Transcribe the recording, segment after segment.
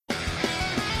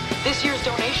This year's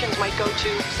donations might go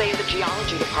to, say, the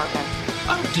geology department.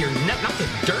 Oh dear, not the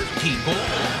dirt people.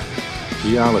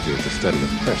 Geology is the study of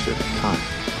pressure and time.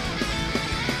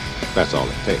 That's all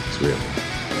it takes, really.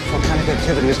 Volcanic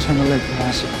activity has turned the lake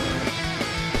massive.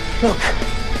 Look,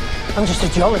 I'm just a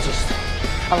geologist.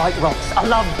 I like rocks. I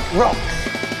love rocks.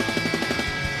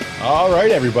 All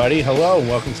right, everybody. Hello, and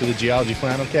welcome to the Geology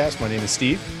Flannelcast. My name is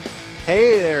Steve.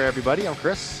 Hey there, everybody. I'm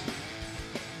Chris.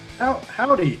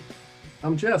 Howdy.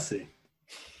 I'm Jesse.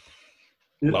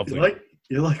 Lovely.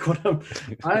 You like what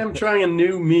I am trying a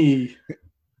new me.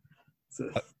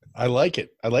 I like it.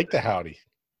 I like the howdy.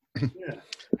 Yeah.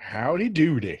 Howdy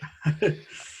doody.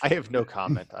 I have no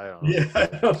comment. I don't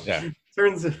know. Yeah.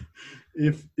 Turns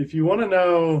if you want to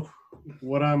know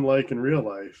what I'm like in real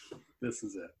life, this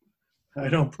is it. I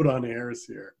don't put on airs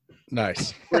here.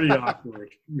 Nice. Pretty awkward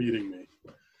meeting me.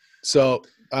 So,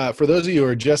 for those of you who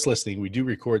are just listening, we do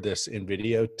record this in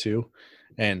video too,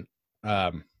 and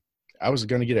I was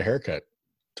going to get a haircut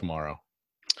tomorrow.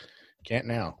 Can't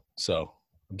now, so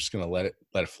I'm just going to let it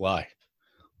fly.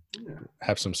 Yeah.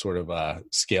 Have some sort of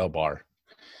scale bar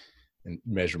and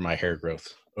measure my hair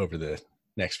growth over the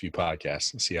next few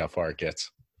podcasts and see how far it gets.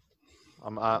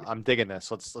 I'm digging this.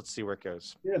 Let's see where it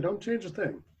goes. Yeah, don't change a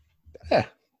thing. Yeah,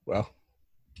 well,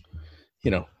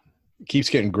 it keeps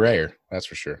getting grayer, that's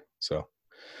for sure. So,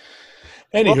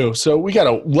 anywho, so we got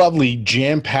a lovely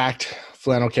jam-packed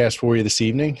flannel cast for you this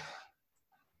evening,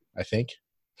 I think.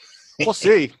 We'll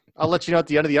see. I'll let you know at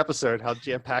the end of the episode how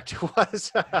jam-packed it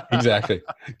was. Exactly.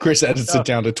 Chris edits it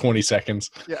down to 20 seconds.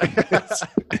 Yeah.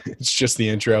 It's just the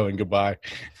intro and goodbye.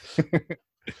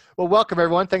 Well, welcome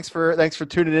everyone. Thanks for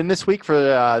tuning in this week for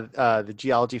the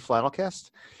Geology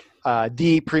Flannelcast,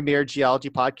 the premier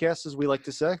geology podcast, as we like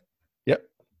to say. Yep,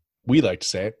 we like to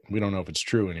say it. We don't know if it's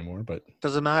true anymore, but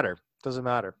Doesn't matter.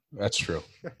 That's true.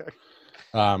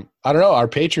 I don't know. Our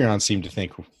Patreons seem to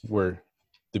think we're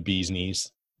the bee's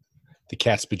knees, the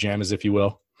cat's pajamas, if you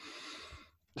will.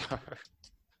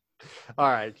 All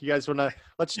right, you guys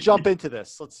let's jump into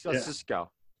this. Let's just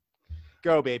go.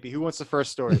 Go, baby. Who wants the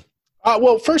first story?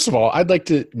 Well, first of all, I'd like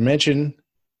to mention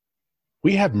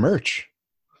we have merch.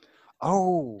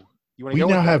 Oh, you want to We go?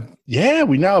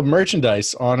 we now have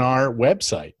merchandise on our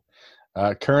website.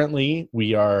 Currently,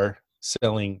 we are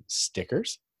selling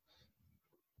stickers,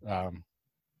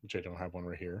 which I don't have one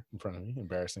right here in front of me,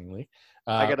 embarrassingly.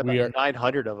 I got about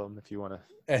 900 of them if you want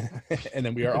to. And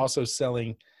then we are also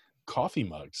selling coffee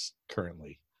mugs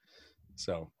currently.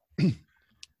 So,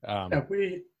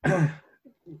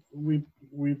 we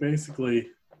basically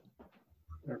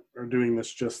are doing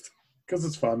this just because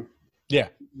it's fun. Yeah,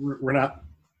 we're not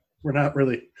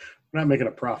making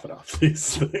a profit off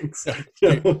these things.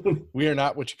 We are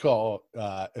not what you call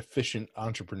efficient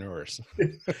entrepreneurs.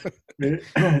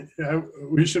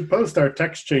 We should post our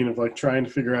text chain of trying to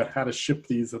figure out how to ship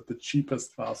these at the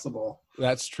cheapest possible.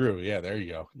 That's true. Yeah, there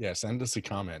you go. Yeah, send us a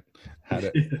comment how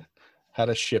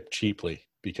to ship cheaply,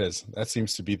 because that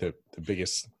seems to be the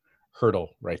biggest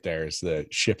hurdle right there is the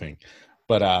shipping.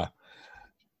 But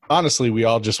honestly, we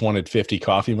all just wanted 50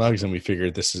 coffee mugs, and we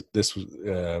figured this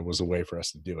was a way for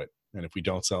us to do it. And if we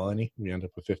don't sell any, we end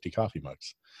up with 50 coffee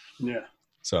mugs. Yeah.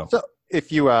 So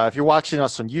if you're watching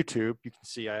us on YouTube, you can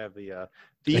see I have the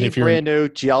brand new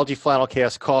Geology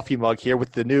Flannelcast coffee mug here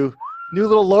with the new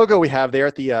little logo we have there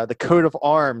at the coat of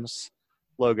arms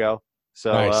logo.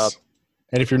 So nice.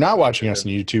 And if you're not watching us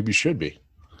on YouTube, you should be.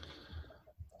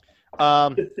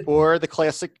 Or the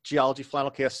classic Geology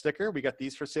Flannelcast sticker. We got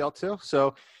these for sale too.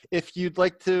 So if you'd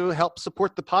like to help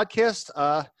support the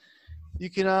podcast, you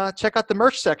can check out the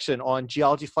merch section on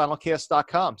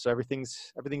geologyflannelcast.com. So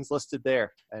everything's listed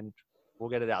there, and we'll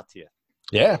get it out to you.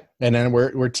 Yeah, and then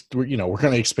we're going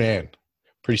to expand.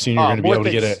 Pretty soon you're going to be able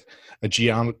to get a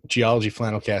Geology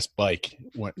Flannelcast bike.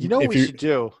 What we should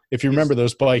do? If you remember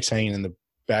those bikes hanging in the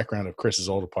background of Chris's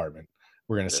old apartment,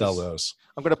 we're going to sell those.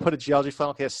 I'm going to put a Geology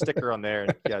Flannelcast sticker on there.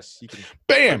 And yes, you can.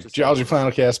 Bam! Geology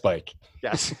Flannelcast bike.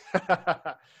 Yes.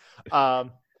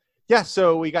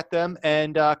 So we got them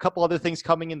and a couple other things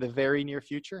coming in the very near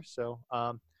future. So,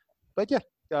 so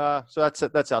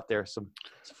that's out there. Some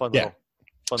fun little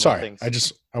things.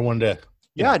 I wanted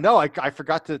to. I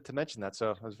forgot to mention that.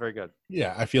 So it was very good.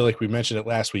 Yeah. I feel like we mentioned it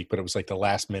last week, but it was like the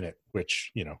last minute,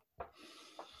 which, Yeah.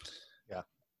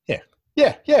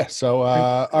 Yeah. So,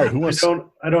 all right. Who wants?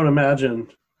 I don't imagine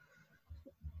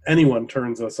anyone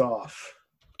turns us off.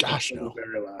 Gosh, in no. The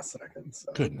very last second.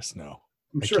 So. Goodness, no.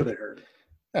 I'm sure they heard it.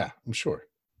 Yeah, I'm sure.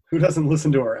 Who doesn't listen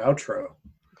to our outro?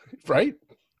 Right?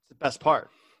 It's the best part.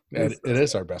 It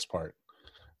is our best part.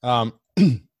 All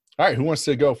right. Who wants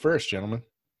to go first, gentlemen?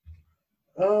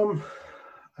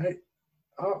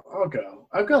 I'll go.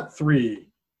 I've got 3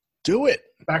 Do it.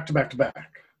 back to back to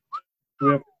back. Do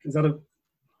we have, is that a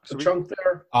chunk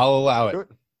there? I'll allow it. Good.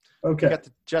 Okay. We got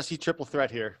the Jesse triple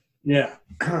threat here. Yeah.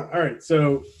 All right.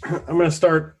 So I'm going to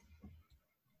start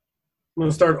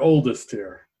oldest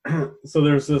here. So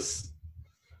there's this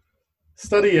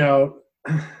study out.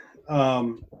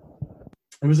 It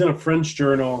was in a French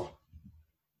journal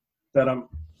that I'm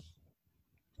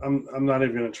not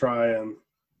even going to try, and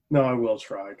no, I will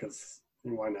try, because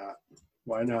why not?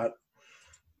 Why not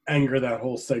anger that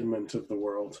whole segment of the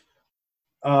world?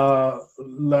 La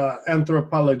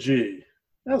anthropologie.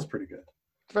 That was pretty good.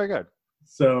 Very good.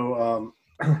 So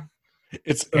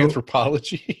It's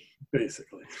anthropology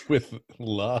basically, with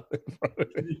la in front of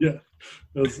it. yeah,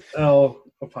 it was L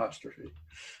apostrophe.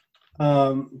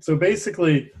 So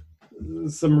basically,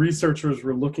 some researchers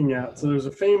were looking at. So there's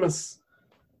a famous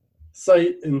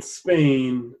site in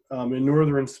Spain, in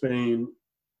northern Spain,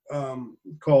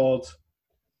 called.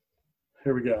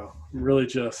 Here we go. Really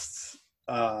just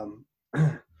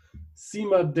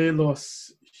Cima de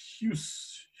los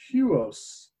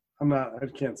Huos. I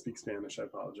can't speak Spanish. I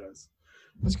apologize.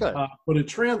 That's good. But it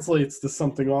translates to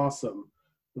something awesome.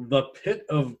 The Pit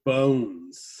of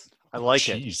Bones. I like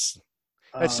Jeez. it.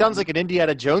 It sounds like an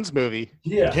Indiana Jones movie.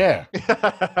 Yeah. Yeah.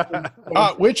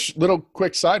 Which little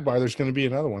quick sidebar? There's going to be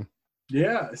another one.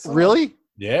 Yeah. I saw Really?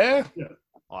 Yeah.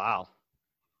 Wow.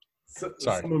 So,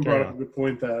 Sorry, someone carry brought up on. a good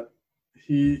point that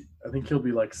I think he'll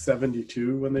be like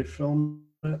 72 when they film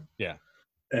it. Yeah.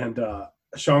 And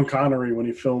Sean Connery, when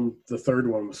he filmed the third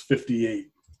one, was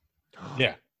 58.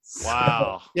 Yeah.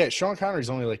 Wow. Yeah. Sean Connery's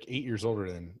only like 8 years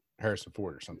older than Harrison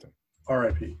Ford or something.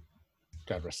 R.I.P.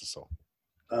 God rest his soul.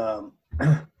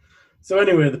 So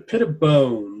anyway, the Pit of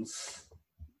Bones,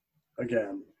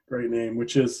 again, great name,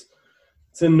 it's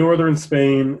in northern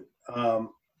Spain.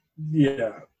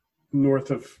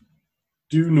 North of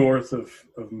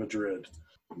Madrid,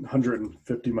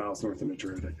 150 miles north of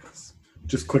Madrid, I guess.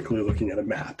 Just quickly looking at a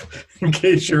map in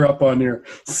case you're up on your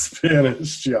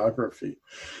Spanish geography.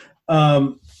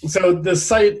 So this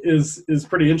site is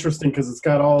pretty interesting because it's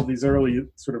got all these early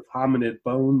sort of hominid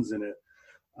bones in it.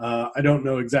 I don't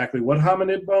know exactly what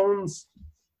hominid bones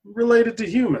related to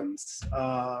humans,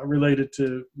 related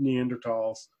to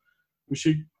Neanderthals. We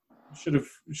should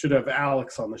have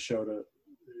Alex on the show to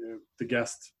the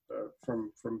guest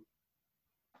from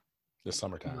The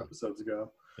summertime episodes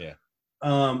ago. Yeah.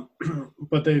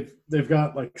 But they've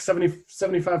got like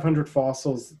 7,500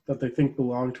 fossils that they think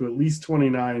belong to at least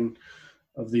 29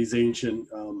 of these ancient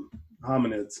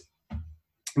hominids.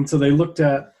 And so they looked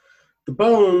at the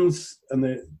bones, and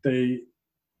they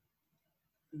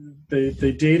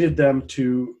dated them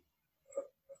to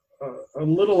a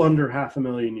little under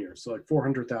 500,000 years, so like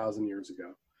 400,000 years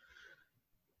ago.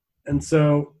 And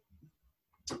so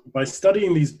by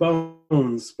studying these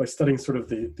bones, by studying sort of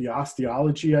the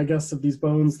osteology, I guess, of these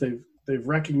bones, they've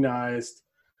recognized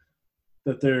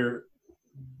that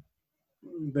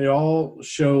they all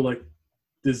show like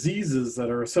diseases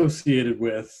that are associated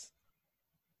with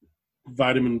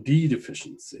vitamin D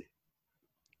deficiency.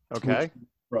 Okay.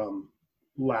 From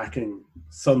lacking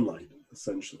sunlight,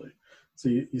 essentially. So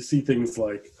you see things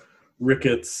like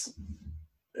rickets,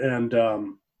 and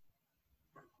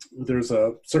there's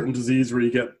a certain disease where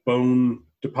you get bone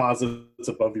deposits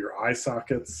above your eye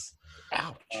sockets.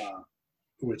 Ouch.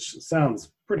 Which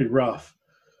sounds pretty rough.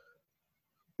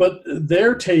 But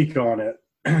their take on it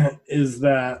is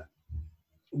that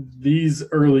these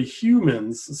early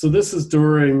humans, so this is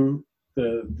during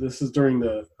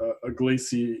the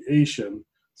glaciation,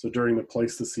 so during the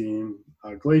Pleistocene,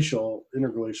 glacial,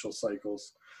 interglacial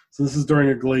cycles. So this is during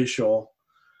a glacial.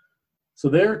 So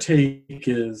their take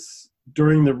is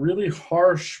during the really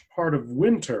harsh part of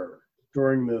winter,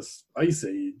 during this ice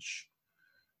age,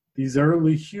 these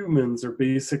early humans are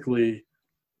basically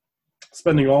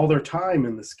spending all their time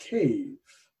in this cave.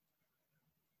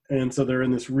 And so they're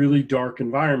in this really dark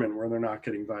environment where they're not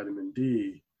getting vitamin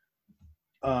D.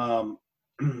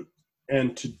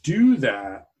 And to do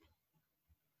that,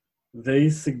 they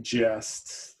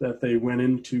suggest that they went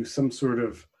into some sort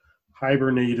of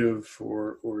hibernative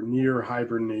or near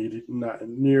hibernated, not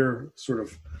near sort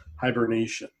of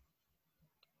hibernation.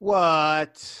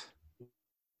 What?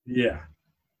 Yeah,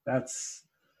 that's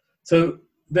so.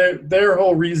 Their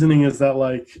whole reasoning is that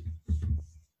like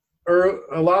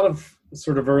a lot of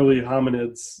sort of early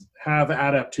hominids have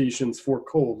adaptations for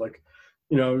cold. Like,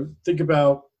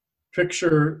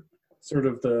 picture sort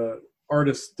of the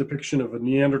artist's depiction of a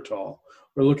Neanderthal,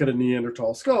 or look at a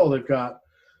Neanderthal skull. They've got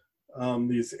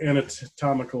these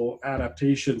anatomical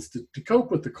adaptations to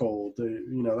cope with the cold.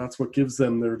 That's what gives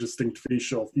them their distinct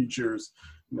facial features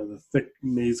the thick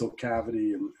nasal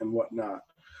cavity and whatnot.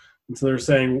 And so they're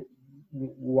saying,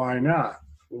 why not?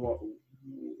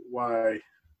 Why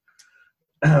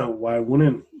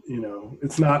wouldn't,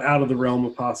 it's not out of the realm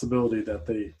of possibility that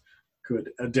they could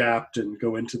adapt and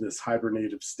go into this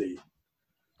hibernative state.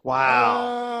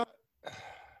 Wow.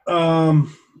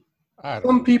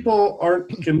 Some people aren't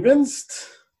convinced.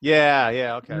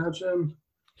 Yeah, okay. Imagine.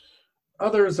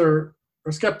 Others are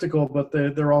skeptical, but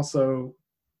they're also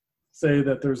say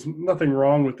that there's nothing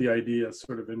wrong with the idea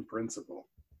sort of in principle.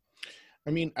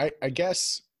 I mean, I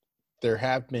guess there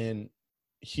have been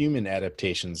human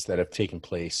adaptations that have taken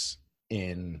place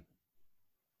in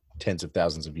tens of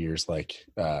thousands of years, like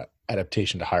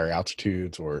adaptation to higher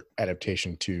altitudes or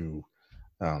adaptation to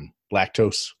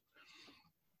lactose.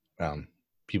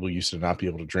 People used to not be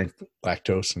able to drink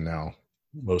lactose, and now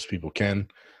most people can.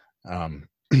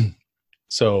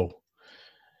 So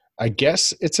I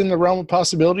guess it's in the realm of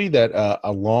possibility that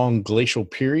a long glacial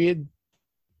period,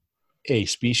 a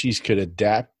species could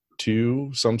adapt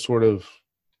to some sort of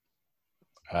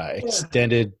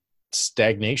extended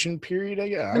stagnation period. I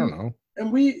don't know.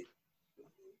 And we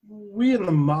in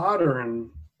the modern,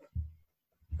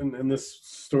 and this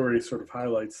story sort of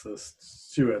highlights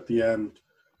this too at the end,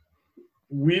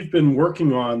 we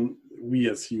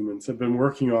as humans have been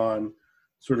working on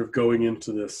sort of going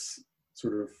into this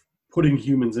sort of putting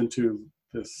humans into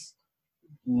this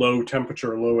low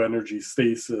temperature, low energy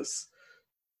stasis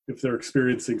if they're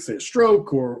experiencing, say, a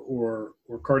stroke or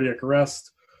cardiac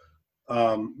arrest,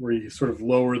 where you sort of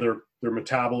lower their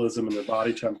metabolism and their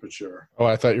body temperature. Oh,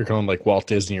 I thought you were going like Walt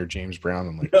Disney or James Brown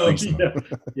and freezing them.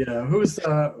 Yeah. Who's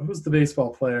the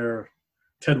baseball player?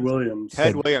 Ted Williams.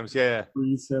 Yeah.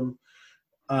 Freeze him.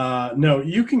 No,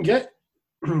 you can there's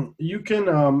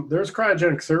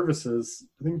cryogenic services.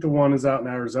 I think the one is out in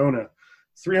Arizona.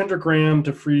 It's $300,000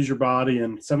 to freeze your body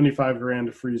and $75,000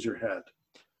 to freeze your head.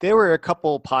 There were a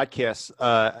couple podcasts,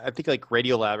 I think like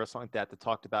Radiolab or something like that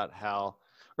talked about how,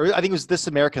 or I think it was This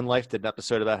American Life did an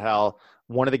episode about how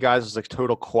one of the guys was like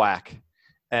total quack.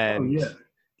 And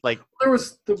like there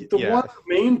was the one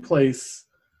main place.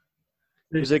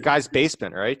 It was a guy's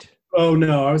basement, right? Oh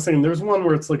no, I was saying there's one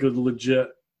where it's like a legit,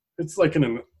 it's like in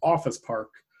an office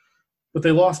park, but they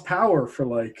lost power for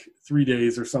like 3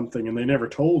 days or something, and they never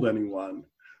told anyone.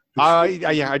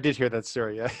 Yeah, I did hear that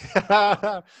story.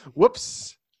 Yeah.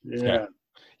 Whoops. Yeah.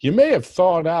 You may have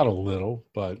thawed out a little,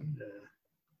 but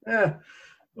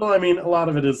well, I mean, a lot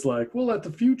of it is like, we'll let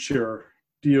the future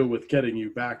deal with getting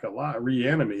you back alive,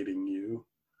 reanimating you.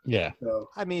 Yeah. So,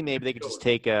 I mean, maybe they could just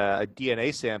take a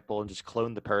DNA sample and just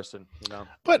clone the person,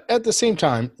 But at the same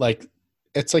time, like,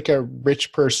 it's like a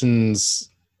rich person's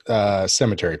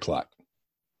cemetery plot.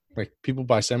 Like, people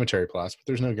buy cemetery plots, but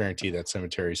there's no guarantee that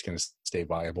cemetery is going to stay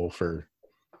viable for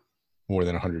more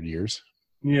than 100 years.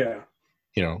 Yeah.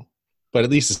 But at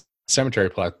least a cemetery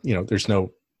plot, there's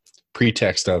no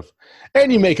pretext of,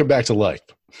 and you make it back to life,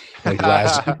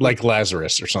 like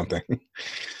Lazarus or something.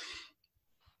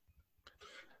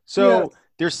 So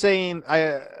they're saying,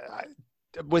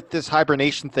 with this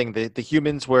hibernation thing, the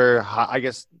humans were, I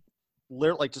guess,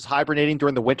 like just hibernating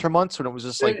during the winter months when it was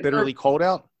just like bitterly cold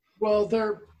out. Well,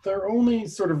 their only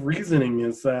sort of reasoning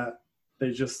is that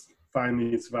they just find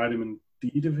these vitamin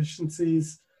D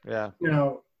deficiencies. Yeah.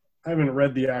 I haven't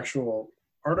read the actual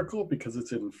article because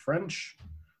it's in French.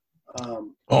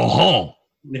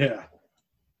 Yeah.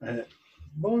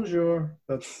 Bonjour.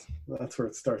 That's where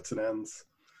it starts and ends.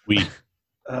 Oui.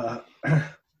 But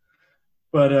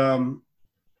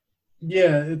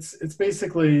it's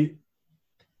basically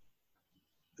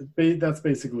that's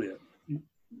basically it.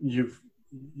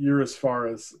 You're as far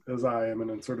as I am,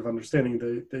 and in sort of understanding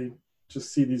they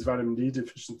just see these vitamin D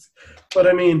deficiencies. But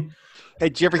I mean, hey,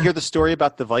 did you ever hear the story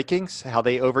about the Vikings, how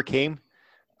they overcame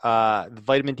the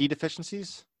vitamin D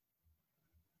deficiencies?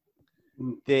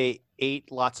 They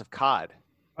ate lots of cod.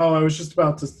 Oh, I was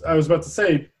about to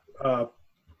say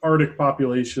Arctic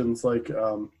populations, like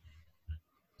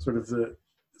sort of the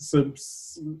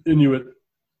Inuit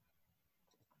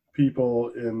people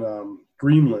in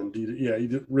Greenland,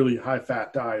 eat really high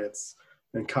fat diets,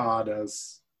 and cod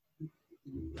has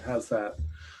that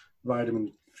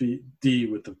vitamin D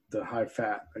with the high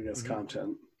fat, I guess,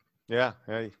 content. Yeah,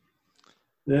 hey.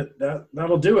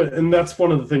 That'll do it. And that's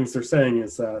one of the things they're saying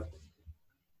is that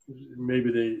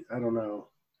maybe I don't know.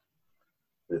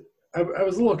 I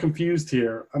was a little confused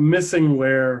here. I'm missing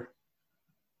where,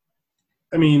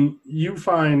 I mean, you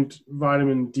find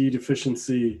vitamin D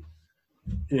deficiency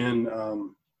in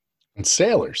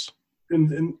sailors.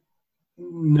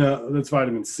 No, that's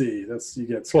vitamin C. That's you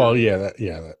get. Well,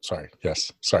 sorry.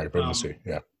 Yes. Sorry, vitamin C.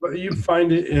 Yeah. But you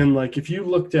find it in, like, if you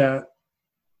looked at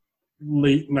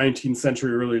late 19th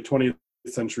century, early 20th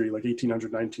century, like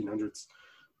 1800, 1900s,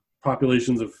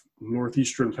 populations of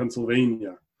northeastern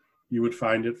Pennsylvania, you would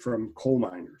find it from coal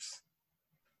miners.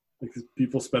 Like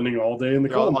people spending all day in the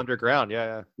coal underground,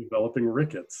 yeah. developing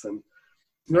rickets. And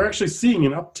they're actually seeing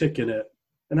an uptick in it.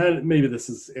 And maybe this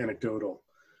is anecdotal.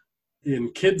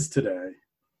 In kids today,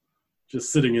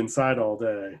 just sitting inside all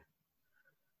day,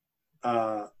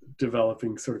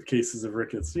 developing sort of cases of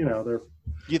rickets. You know, they're.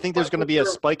 Do you think there's going to be a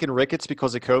spike in rickets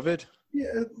because of COVID?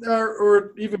 Yeah,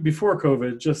 or even before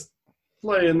COVID, just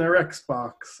playing their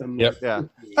Xbox and yeah.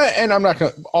 And I'm not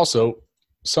going to. Also,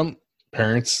 some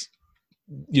parents,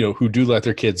 you know, who do let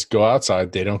their kids go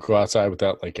outside, they don't go outside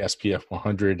without like SPF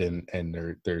 100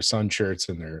 and their sun shirts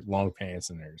and their long pants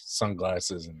and their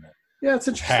sunglasses and their it's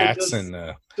interesting. hats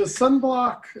Does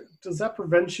sunblock, does that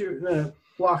prevent you? It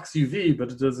blocks UV,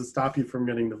 but does it stop you from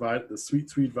getting the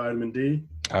sweet vitamin D?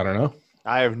 I don't know.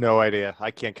 I have no idea.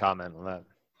 I can't comment on that.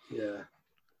 Yeah.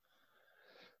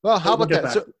 Well, how about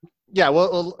that? So, yeah.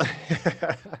 Well.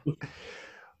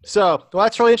 So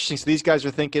that's really interesting. So these guys are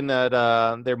thinking that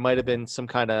there might have been some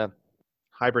kind of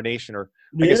hibernation, or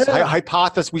I guess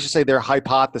hypothesis. We should say they're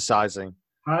hypothesizing.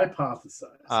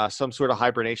 Some sort of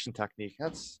hibernation technique.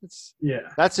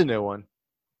 That's a new one.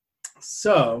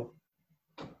 So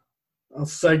I'll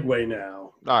segue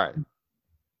now. All right.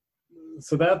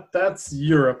 So that's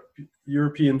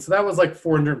European. So that was like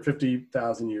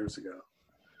 450,000 years ago.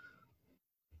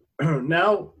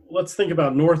 Now let's think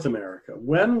about North America.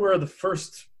 When were the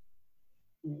first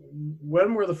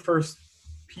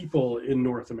people in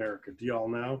North America? Do y'all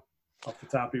know off the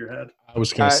top of your head? I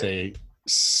was going to say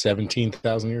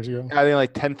 17,000 years ago. I think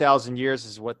like 10,000 years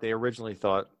is what they originally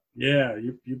thought. Yeah,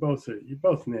 you both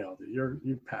nailed it.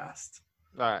 You passed.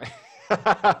 All right.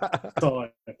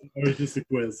 It was just a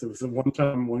quiz. It was a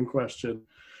one-time, one question.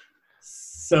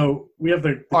 So we have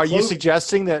the Are you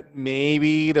suggesting that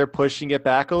maybe they're pushing it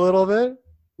back a little bit?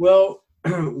 Well,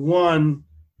 one,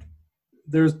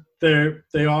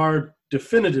 they are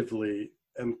definitively,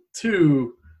 and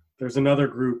two, there's another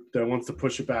group that wants to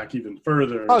push it back even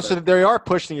further. Oh, so they are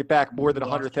pushing it back more than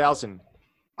 100,000.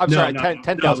 I'm sorry,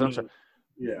 10,000. I'm sorry.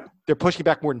 Yeah, they're pushing it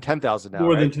back more than 10,000 now.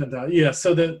 More than 10,000. Yeah.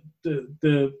 So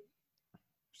the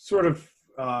sort of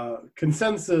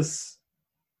consensus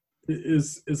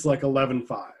is like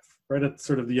 11.5, right at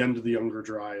sort of the end of the Younger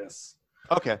Dryas.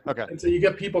 Okay. And so you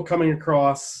get people coming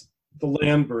across the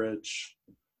land bridge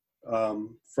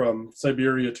from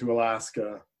Siberia to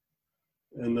Alaska,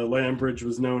 and the land bridge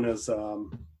was known as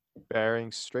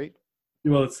Bering Strait.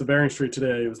 Well, it's the Bering Strait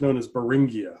today. It was known as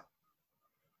Beringia.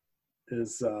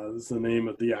 Is the name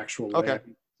of the actual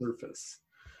land surface.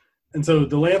 And so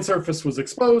the land surface was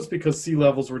exposed because sea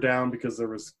levels were down because there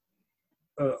was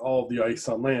all of the ice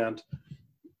on land.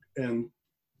 And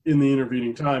in the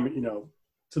intervening time, you know,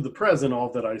 to the present, all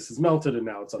of that ice is melted and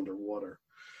now it's underwater.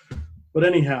 But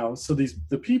anyhow, so these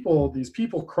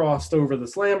people crossed over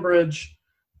this land bridge.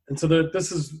 And so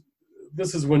this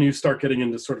is when you start getting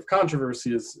into sort of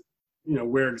controversy is, you know,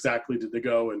 where exactly did they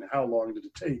go and how long did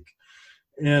it take?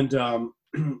 And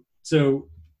so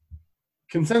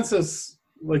consensus,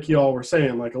 like you all were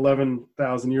saying, like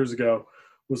 11,000 years ago,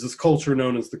 was this culture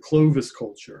known as the Clovis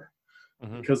culture,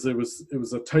 because it was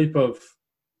there's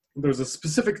a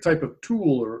specific type of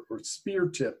tool or spear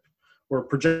tip or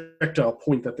projectile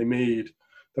point that they made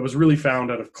that was really found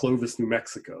out of Clovis, New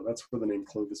Mexico. That's where the name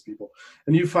Clovis people.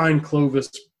 And you find Clovis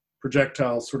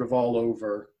projectiles sort of all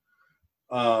over.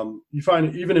 You find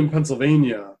it even in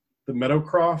Pennsylvania. The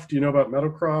Meadowcroft, do you know about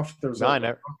Meadowcroft? There's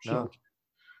no.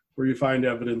 Where you find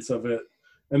evidence of it.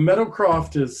 And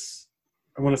Meadowcroft is,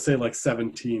 I want to say like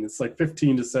 17. It's like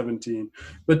 15 to 17.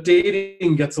 But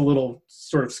dating gets a little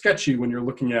sort of sketchy when you're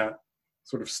looking at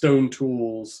sort of stone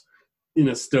tools in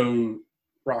a stone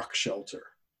rock shelter.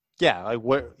 Yeah, like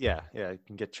what? Yeah, you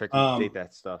can get tricky to date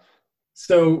that stuff.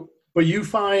 So, but you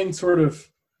find sort of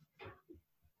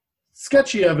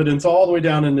sketchy evidence all the way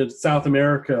down into South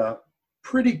America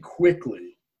pretty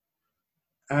quickly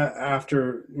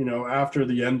after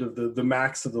the end of the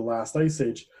max of the last ice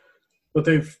age. But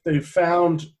they've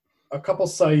found a couple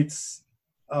sites,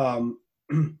 and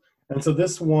so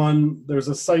this one, there's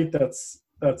a site that's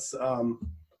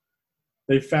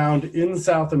they found in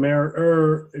South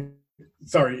America,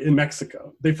 in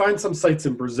Mexico. They find some sites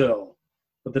in Brazil,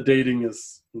 but the dating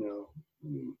is, you know,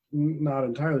 not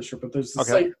entirely sure. But there's a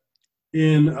site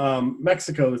in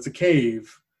Mexico that's a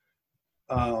cave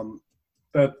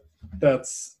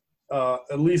that's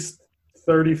at least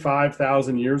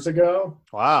 35,000 years ago.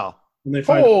 Wow. And they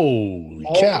find holy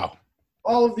cow.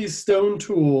 All of these stone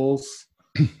tools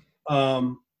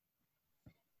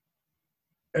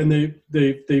and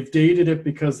they've dated it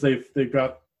because they've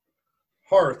got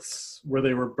hearths where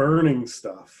they were burning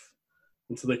stuff,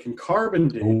 and so they can carbon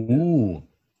date it.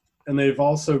 And they've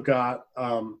also got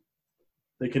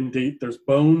they can date. There's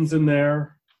bones in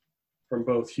there from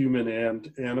both human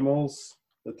and animals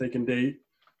that they can date.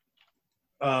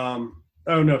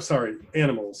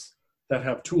 Animals that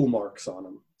have tool marks on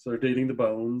them. So they're dating the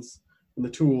bones and the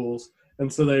tools.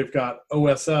 And so they've got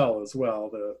OSL as well,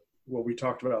 what we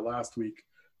talked about last week,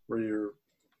 where you're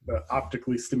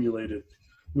optically stimulated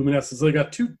luminescence. So they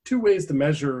got two ways to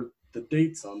measure the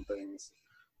dates on things,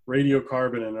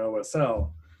 radiocarbon and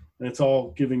OSL. And it's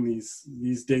all giving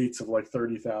these dates of like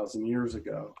 30,000 years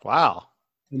ago. Wow.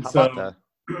 And How so about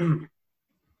that?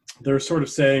 they're sort of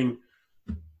saying,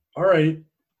 all right,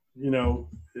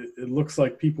 it looks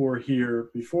like people were here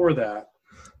before that.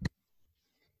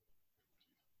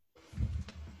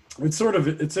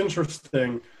 It's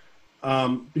interesting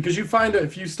because you find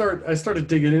that I started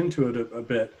digging into it a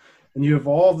bit, and you have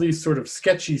all these sort of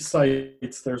sketchy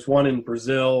sites. There's one in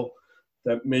Brazil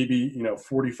that may be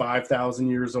 45,000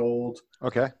 years old.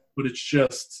 Okay. But it's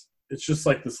just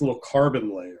like this little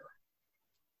carbon layer,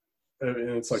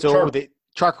 and it's like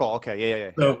charcoal. Okay,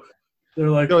 yeah. So they're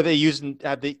like, no, they use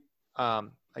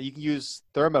you can use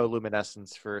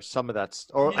thermoluminescence for some of that,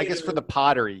 or I guess for the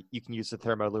pottery you can use the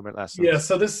thermoluminescence. Yeah.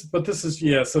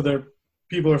 So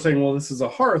people are saying, well, this is a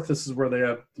hearth. This is where they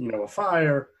have a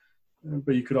fire,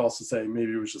 but you could also say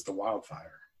maybe it was just a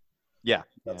wildfire. Yeah.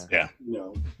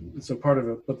 So part of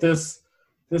it, but this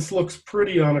looks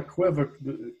pretty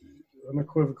unequivocal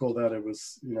that it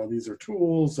was, these are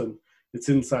tools and it's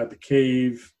inside the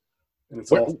cave, and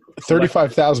it's all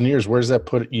 35,000 years. Where does that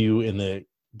put you in the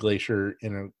glacier,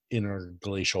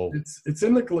 interglacial? It's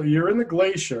in you're in the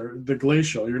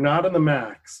glacial. You're not in the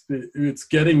max. It's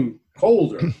getting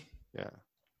colder. Yeah.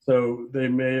 So they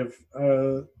may have.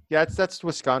 That's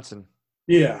Wisconsin.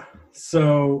 Yeah.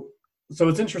 So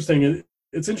it's interesting.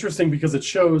 It's interesting because it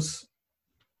shows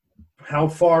how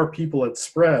far people had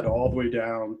spread all the way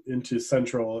down into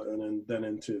Central and then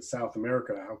into South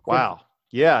America. How quick. Wow.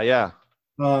 Yeah.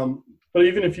 But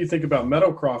even if you think about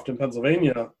Meadowcroft in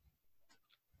Pennsylvania,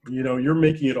 you're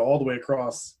making it all the way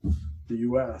across the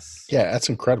U.S. Yeah, that's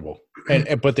incredible.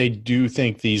 But they do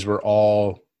think these were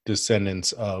all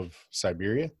descendants of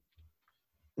Siberia,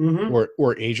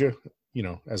 or Asia,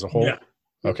 as a whole. Yeah.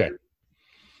 Okay.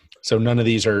 So none of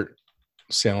these are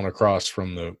sailing across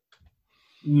from the.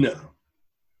 No.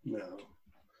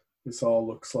 This all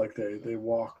looks like they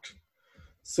walked.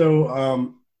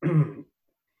 So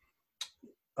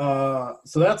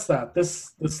so that's that.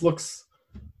 This looks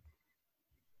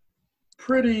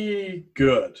pretty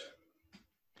good.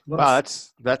 Wow,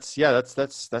 that's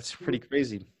pretty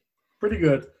crazy. Pretty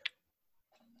good.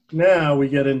 Now we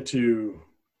get into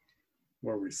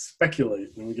where we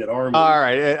speculate and we get army. All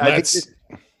right, I think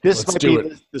this might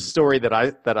be the story that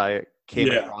I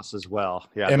came across as well.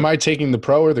 Yeah. Am I taking the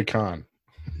pro or the con?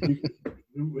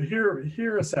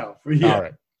 Hear us out. Yeah. All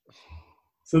right.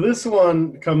 So this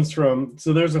one comes from.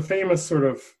 So there's a famous sort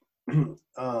of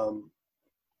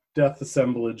death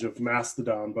assemblage of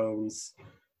mastodon bones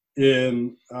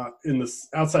in the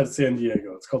outside San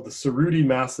Diego. It's called the Cerruti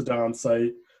Mastodon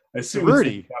Site. I assume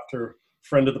it's after a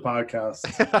friend of the podcast.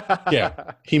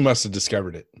 Yeah, he must have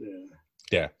discovered it.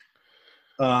 Yeah.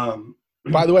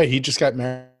 By the way, he just got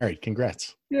married.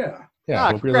 Congrats. Yeah.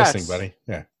 Yeah. Hope you're listening, buddy.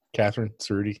 Yeah. Catherine,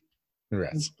 Cerruti.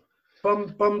 Congrats.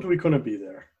 Bummed we couldn't be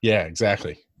there. Yeah,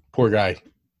 exactly. Poor guy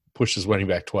pushed his wedding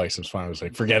back twice and finally was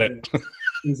like, forget it.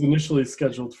 It was initially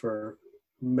scheduled for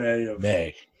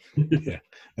May. Yeah.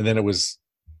 And then it was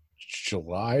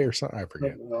July or something. I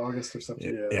forget. August or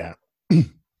something. Yeah.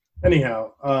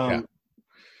 Anyhow,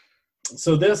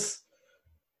 so this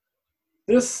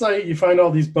site, you find all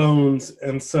these bones,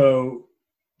 and so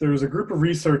there's a group of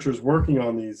researchers working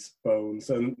on these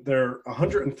bones, and they're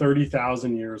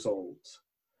 130,000 years old.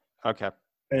 Okay.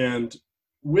 And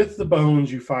with the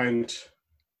bones, you find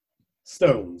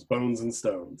bones and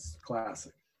stones.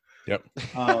 Classic. Yep.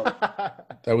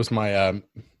 That was my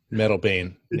metal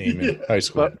band name in high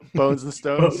school. Bones and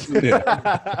Stones.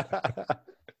 Yeah.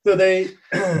 So the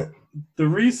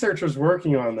researchers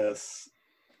working on this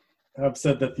have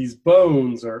said that these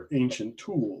bones are ancient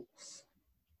tools.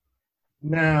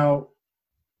 Now,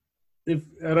 I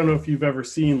don't know if you've ever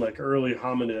seen like early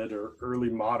hominid or early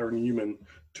modern human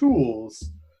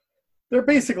tools. They're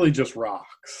basically just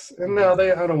rocks. And now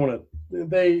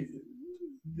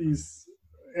these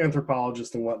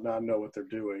anthropologists and whatnot know what they're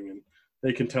doing, and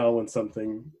they can tell when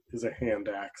something is a hand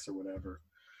axe or whatever.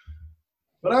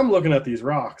 But I'm looking at these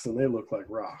rocks, and they look like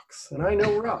rocks, and I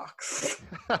know rocks.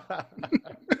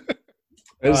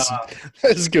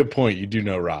 That's a good point. You do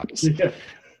know rocks. Yeah.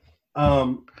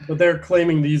 But they're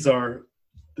claiming these are,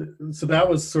 so that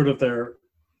was sort of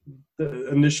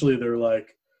initially they're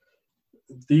like,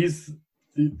 these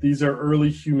are early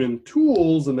human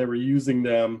tools, and they were using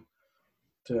them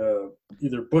to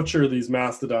either butcher these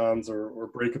mastodons or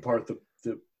break apart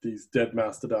these dead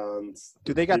mastodons.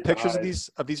 Do they got pictures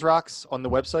of these rocks on the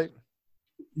website?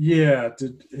 Yeah.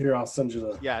 Here, I'll send you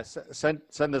the. Yeah,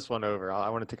 send this one over. I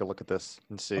want to take a look at this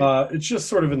and see. It's just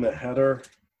sort of in the header.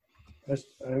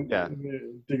 Yeah.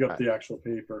 Dig up the actual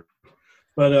paper,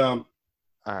 but all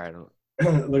right.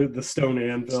 Look at the stone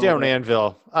anvil. Stone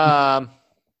anvil.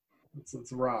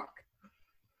 It's a rock.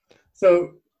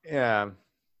 So yeah.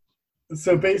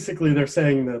 So basically, they're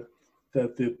saying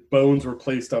that the bones were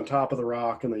placed on top of the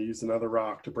rock, and they used another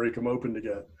rock to break them open to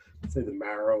get, say, the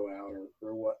marrow out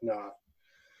or whatnot.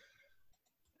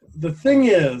 The thing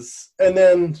is, and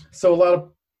then so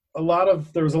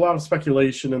there was a lot of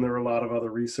speculation, and there were a lot of other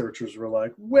researchers who were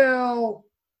like, well,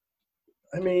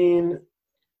 I mean,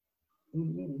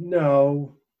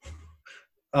 no,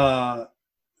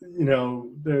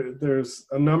 there's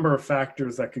a number of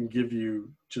factors that can give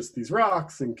you just these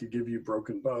rocks and could give you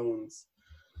broken bones.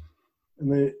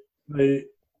 And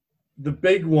the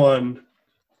big one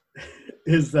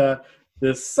is that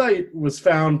this site was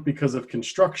found because of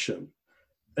construction.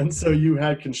 And so you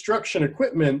had construction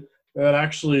equipment that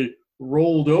actually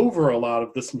rolled over a lot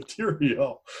of this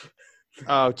material.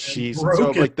 Oh, jeez.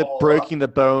 So like breaking the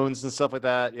bones and stuff like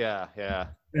that. Yeah, yeah.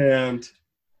 And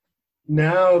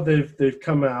now they've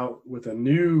come out with a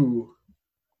new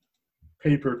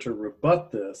paper to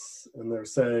rebut this, and they're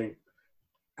saying,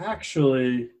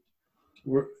 actually,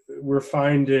 we're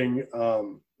finding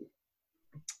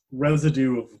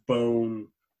residue of bone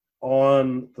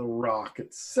on the rock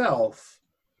itself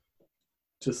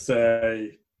to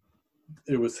say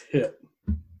it was hit.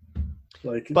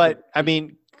 But I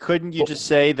mean, couldn't you just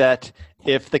say that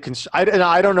if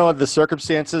I don't know of the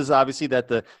circumstances, obviously, that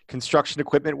the construction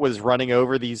equipment was running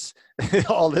over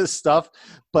all this stuff,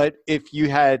 but if you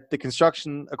had the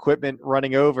construction equipment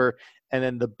running over and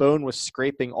then the bone was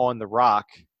scraping on the rock,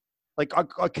 like,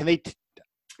 can they?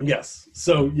 Yes.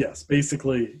 So yes,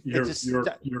 basically, you're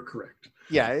correct.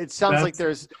 Yeah, it sounds like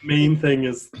there's the main thing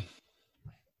is that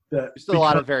there's still a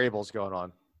lot of variables going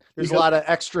on. There's a lot of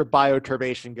extra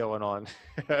bioturbation going on.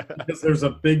 Because there's a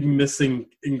big missing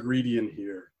ingredient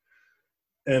here,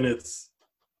 and it's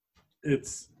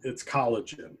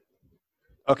collagen.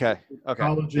 Okay.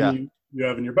 Collagen you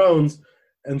have in your bones,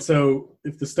 and so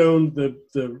if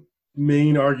the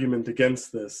main argument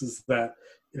against this is that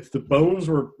if the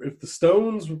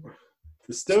stones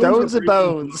and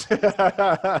bones,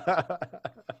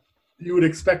 you would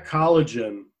expect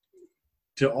collagen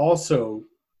to also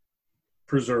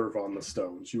preserve on the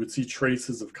stones. You would see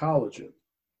traces of collagen.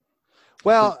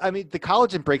 Well, I mean, the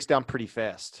collagen breaks down pretty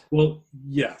fast. Well,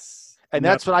 yes. And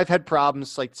that's what I've had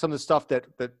problems, like some of the stuff that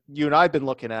you and I have been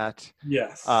looking at.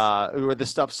 Yes. Where the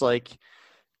stuff's like,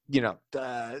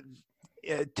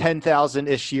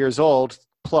 10,000-ish years old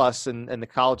plus, and the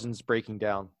collagen's breaking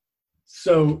down.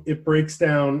 So it breaks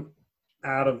down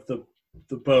out of the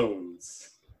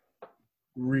bones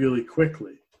really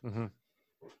quickly. Mm-hmm.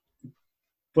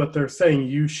 But they're saying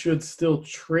you should still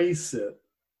trace it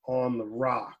on the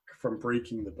rock from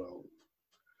breaking the bone.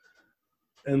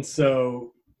 And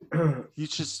so you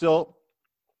should still.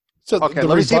 So okay,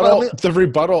 the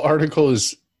rebuttal article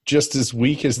is just as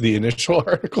weak as the initial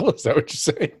article. Is that what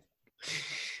you're saying?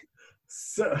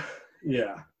 So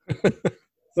yeah.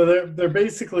 So they're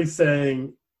basically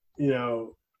saying,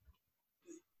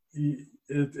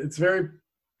 it's very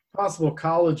possible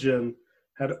collagen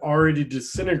had already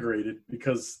disintegrated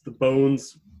because the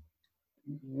bones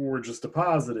were just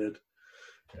deposited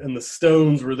and the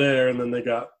stones were there, and then they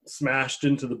got smashed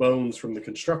into the bones from the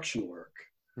construction work.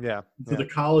 Yeah. So the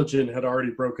collagen had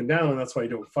already broken down, and that's why you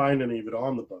don't find any of it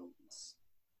on the bones.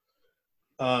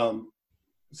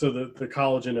 So the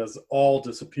collagen has all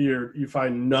disappeared. You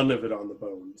find none of it on the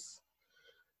bones.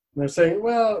 And they're saying,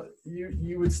 well,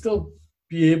 you would still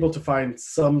be able to find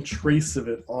some trace of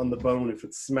it on the bone if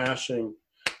it's smashing,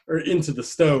 or into the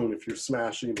stone if you're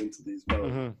smashing it into these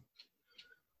bones.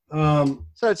 Mm-hmm.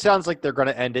 So it sounds like they're going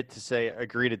to end it to say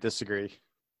agree to disagree.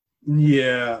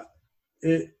 Yeah,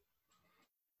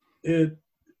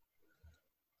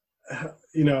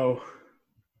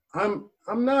 I'm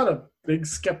not a big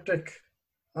skeptic.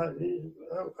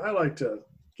 I like to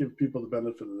give people the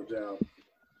benefit of the doubt,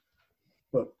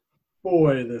 but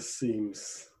boy, this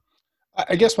seems.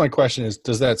 I guess my question is,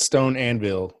 does that stone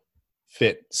anvil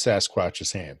fit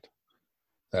Sasquatch's hand?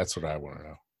 That's what I want to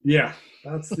know. Yeah,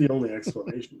 that's the only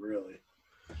explanation, really.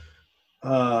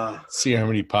 See how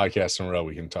many podcasts in a row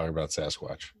we can talk about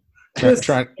Sasquatch. This-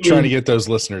 Trying I mean, to get those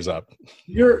listeners up.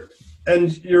 You're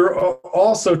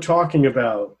also talking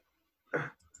about.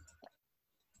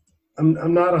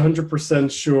 I'm not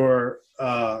 100% sure.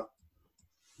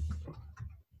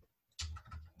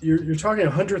 You're talking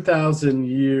 100,000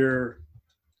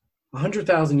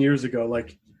 years ago.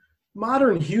 Like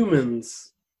modern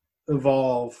humans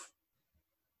evolve.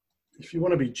 If you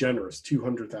want to be generous,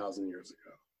 200,000 years ago.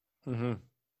 Mm-hmm.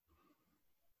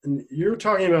 And you're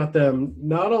talking about them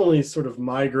not only sort of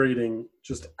migrating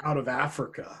just out of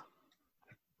Africa,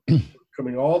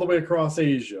 coming all the way across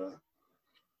Asia,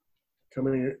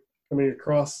 coming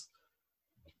across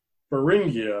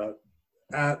Beringia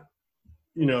at,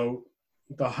 the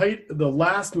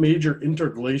last major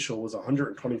interglacial was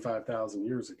 125,000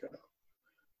 years ago,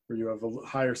 where you have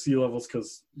higher sea levels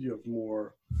because you have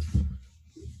more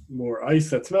ice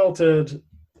that's melted.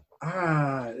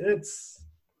 So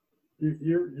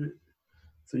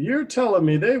you're telling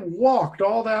me they walked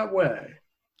all that way?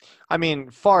 I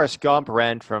mean, Forrest Gump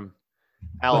ran from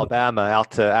Alabama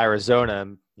out to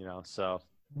Arizona, so.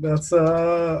 That's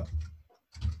a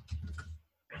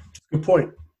good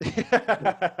point.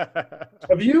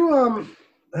 Have you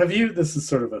this is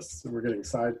sort of we're getting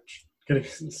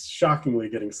shockingly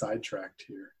getting sidetracked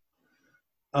here.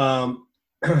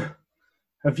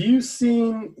 Have you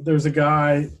seen, there's a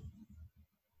guy,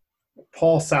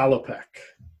 Paul Salopek,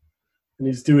 and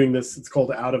he's doing this, it's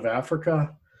called Out of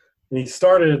Africa. And he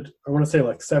started, I want to say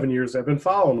like 7 years. I've been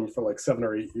following him for like 7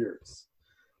 or 8 years.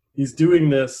 He's doing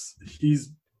this,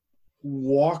 he's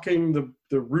walking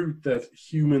the route that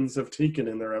humans have taken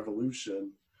in their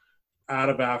evolution out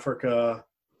of Africa,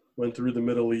 went through the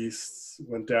Middle East,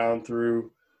 went down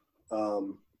through,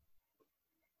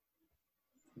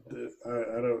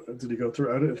 did he go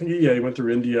through? I don't think he went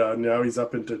through India. And now he's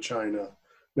up into China.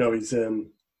 No, he's in.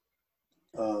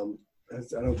 I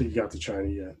don't think he got to China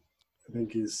yet. I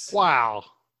think he's. Wow.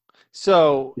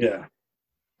 So yeah,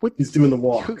 he's doing the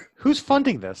walk. Who's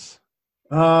funding this?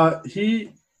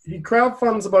 He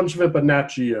crowdfunds a bunch of it, but Nat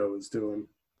Geo is doing.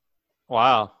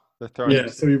 Wow, they're throwing. Yeah,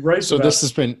 so he writes. So this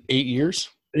has been 8 years.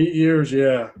 8 years,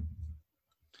 yeah.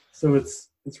 So it's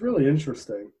really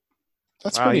interesting.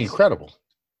 That's pretty incredible.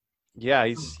 Yeah,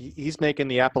 he's making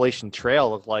the Appalachian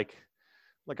Trail of like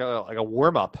a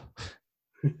warm up.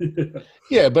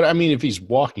 Yeah, but I mean, if he's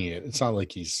walking it, it's not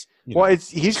like he's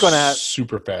he's going to have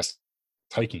super fast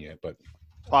hiking it, but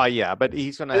yeah, but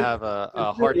he's going to have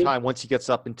a hard time once he gets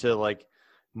up into like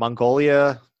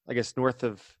Mongolia, I guess north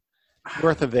of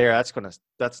there.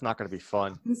 That's not going to be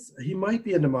fun. He might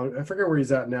be into I forget where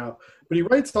he's at now, but he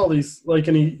writes all these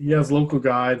and he has local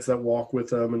guides that walk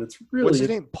with him, and it's really. What's his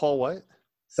name? Paul what?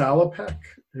 Salopek.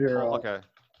 Here, okay.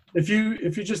 If you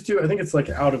just do, I think it's like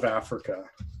Out of Africa.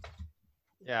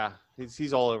 Yeah,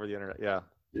 he's all over the internet. Yeah.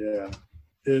 Yeah,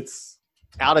 it's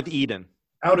Out of Eden.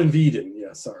 Out of Eden.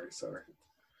 Yeah, sorry. Send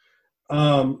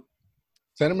him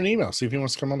an email. See if he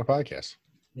wants to come on the podcast.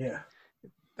 Yeah.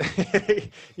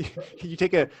 Can you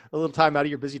take a little time out of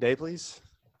your busy day, please?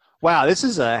 Wow, this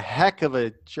is a heck of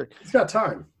a shirt. He's got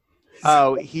time. He's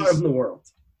time in the world.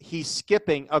 He's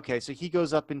skipping. Okay, so he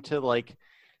goes up into like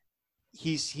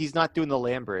he's not doing the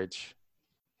land bridge.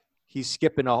 He's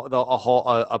skipping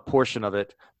a portion of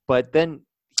it, but then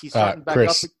he's starting back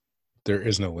Chris, up. There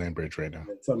is no land bridge right now.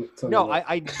 No,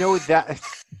 I know that.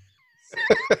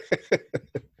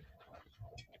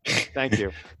 Thank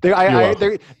you. They're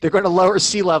going to lower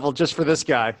sea level just for this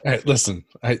guy. All right, listen,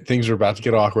 things are about to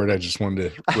get awkward. I just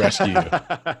wanted to rescue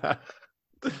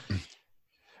you.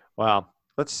 Wow.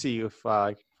 Let's see if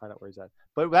I can find out where he's at.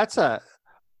 But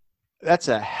that's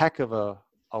a heck of a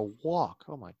walk.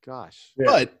 Oh my gosh. Yeah.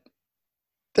 But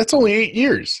that's only 8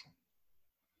 years.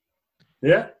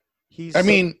 Yeah. I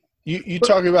mean, you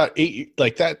talk about 8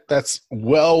 like that. That's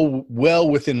well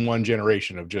within one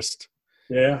generation of just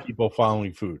people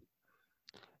following food.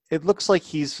 It looks like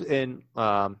he's in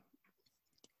following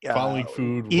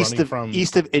food,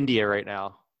 east of India right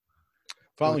now.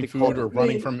 Following food or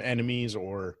running from enemies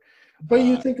or. But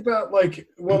you think about like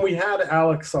when we had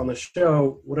Alex on the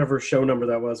show, whatever show number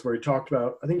that was, where he talked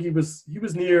about. I think he was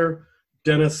near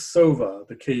Denisova,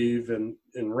 the cave in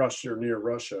Russia or near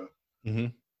Russia, mm-hmm.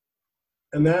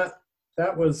 and that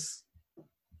was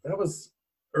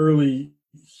early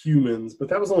humans, but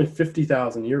that was only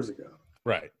 50,000 years ago.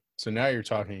 Right. So now you're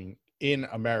talking in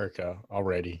America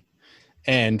already,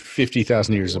 and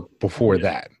 50,000 years before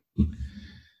that.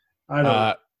 I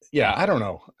don't. I don't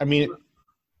know. I mean.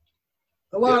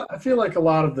 I feel like a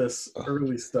lot of this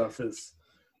early stuff is.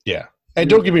 Yeah, and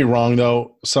don't get me wrong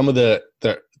though. Some of the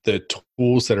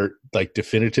tools that are like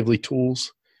definitively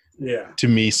tools Yeah. to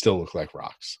me still look like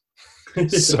rocks.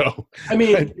 So I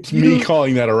mean, me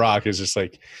calling that a rock is just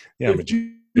like, yeah, I'm a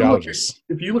geologist.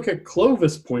 if you look at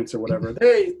Clovis points or whatever,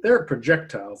 they're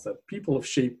projectiles that people have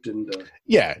shaped into.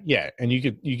 Yeah, and you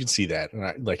could see that, and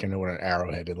I know what an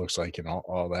arrowhead it looks like and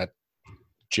all that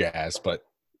jazz. But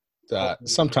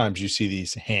sometimes you see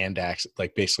these hand axes,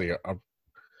 like basically a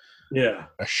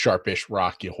sharpish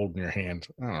rock you hold in your hand.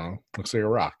 I don't know, looks like a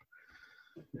rock,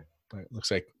 but it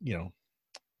looks like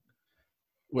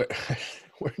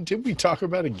where did we talk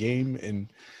about a game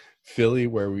in Philly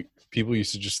where people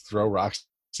used to just throw rocks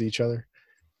at each other?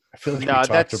 I feel like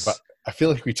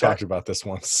we talked about this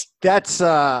once.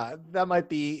 That might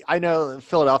be. I know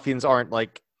Philadelphians aren't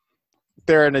like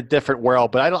they're in a different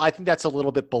world, but I think that's a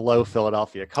little bit below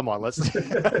Philadelphia. Come on, let's.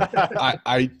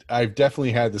 I've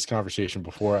definitely had this conversation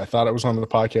before. I thought it was on the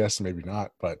podcast, maybe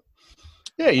not, but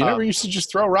yeah, you never used to just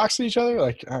throw rocks at each other.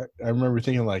 Like I remember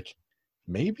thinking, like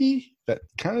maybe that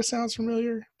kind of sounds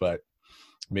familiar, but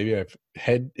maybe I've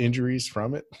head injuries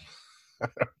from it. I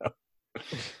don't know.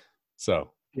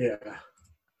 So yeah.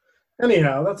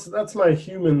 Anyhow, that's my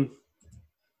human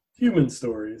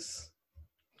stories.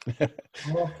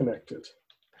 All connected.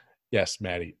 Yes,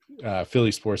 Maddie.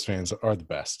 Philly sports fans are the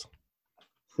best.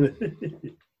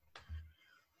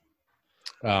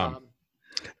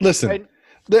 Listen,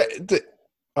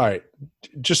 all right.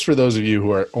 Just for those of you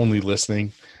who are only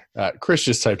listening, Chris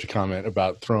just typed a comment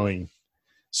about throwing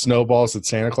snowballs at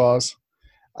Santa Claus.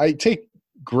 I take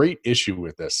great issue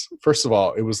with this. First of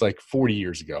all, it was like 40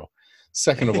 years ago.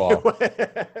 Second of all,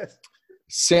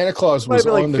 Santa Claus was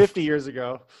on 50 years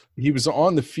ago. He was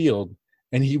on the field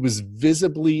and he was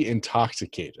visibly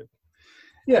intoxicated.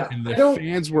 Yeah. And the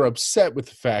fans were upset with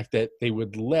the fact that they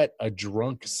would let a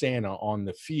drunk Santa on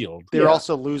the field. They're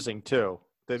also losing too.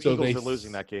 The Eagles are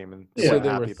losing that game, and so they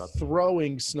were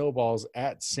throwing snowballs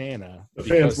at Santa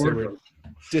because they were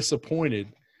disappointed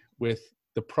with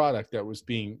the product that was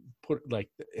being put. Like,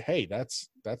 hey, that's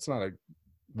not a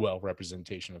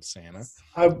representation of Santa.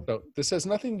 So this has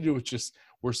nothing to do with just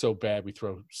we're so bad we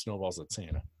throw snowballs at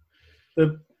Santa.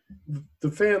 The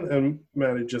fan, and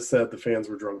Maddie just said the fans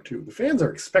were drunk too. The fans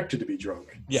are expected to be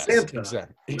drunk. Yes, Santa,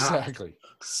 exactly.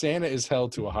 Santa is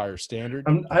held to a higher standard.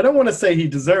 I don't want to say he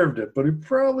deserved it, but he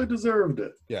probably deserved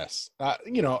it. Yes.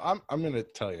 I'm going to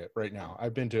tell you right now,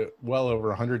 I've been to well over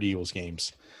 100 Eagles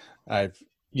games. I've,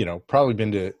 probably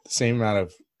been to the same amount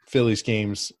of Phillies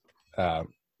games,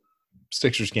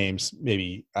 Sixers games,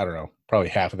 maybe, I don't know, probably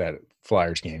half of that at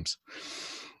Flyers games.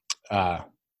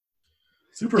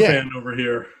 Super fan over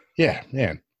here. Yeah,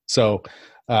 man. So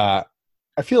I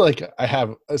feel like I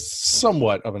have a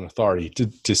somewhat of an authority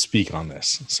to speak on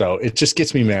this. So it just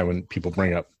gets me mad when people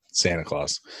bring up Santa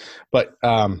Claus. But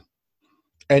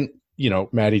and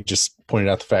Maddie just pointed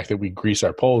out the fact that we grease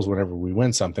our poles whenever we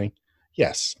win something.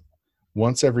 Yes,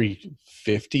 once every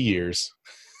 50 years,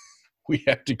 we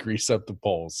have to grease up the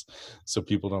poles so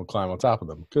people don't climb on top of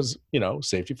them because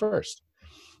safety first.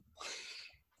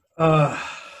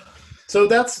 So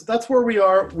that's where we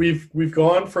are. We've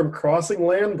gone from crossing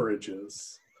land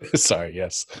bridges. Sorry,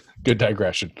 yes. Good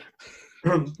digression.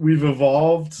 We've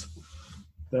evolved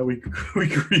that we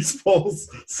grease poles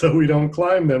so we don't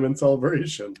climb them in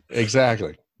celebration.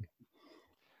 Exactly.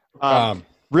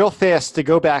 Real fast to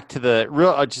go back to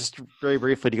just very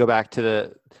briefly to go back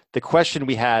to the question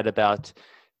we had about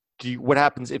what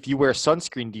happens if you wear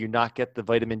sunscreen? Do you not get the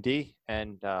vitamin D?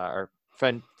 And our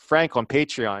friend Frank on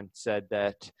Patreon said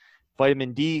that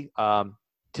vitamin D, for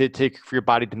your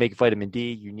body to make vitamin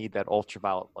D, you need that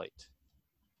ultraviolet light.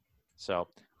 So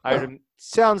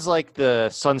sounds like the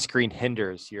sunscreen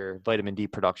hinders your vitamin D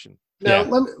production. Now,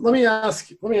 let me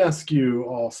ask you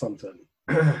all something.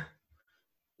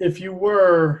 If you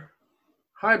were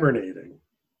hibernating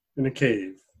in a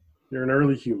cave, you're an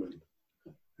early human,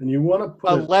 and you want to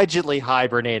put allegedly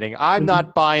hibernating. I'm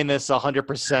not buying this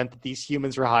 100% that these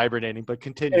humans were hibernating, but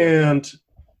continue. And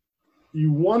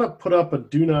you want to put up a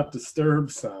do not disturb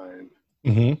sign,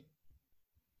 and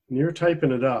you're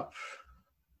typing it up,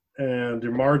 and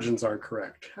your margins aren't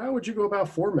correct. How would you go about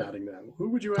formatting that? Who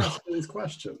would you ask these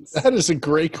questions? That is a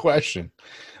great question.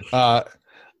 I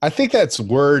think that's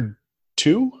Word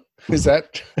 2.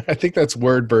 I think that's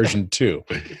Word version 2.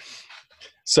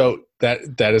 So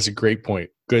that is a great point.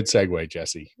 Good segue,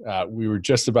 Jesse. We were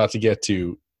just about to get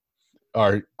to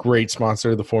our great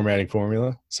sponsor, the Formatting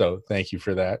Formula. So thank you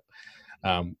for that.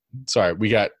 Sorry, we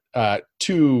got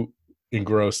too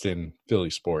engrossed in Philly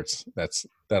sports.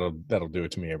 That'll do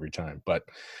it to me every time. But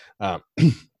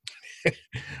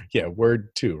yeah,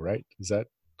 Word 2, right? Is that?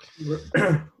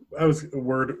 I was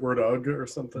word ugh or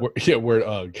something. Word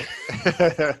ugh.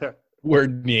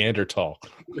 word Neanderthal.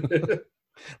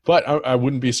 But I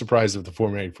wouldn't be surprised if the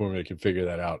formatting formula could figure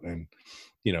that out and,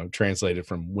 translate it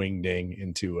from wing ding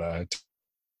into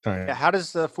time. Yeah, how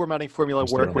does the formatting formula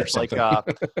work with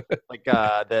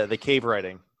the cave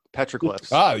writing,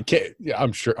 petroglyphs? Yeah,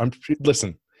 I'm sure.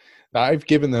 Listen, I've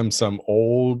given them some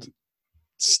old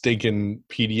stinking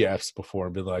PDFs before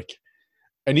and been like,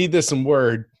 I need this in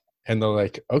Word. And they're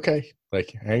like, okay,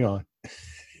 like, hang on.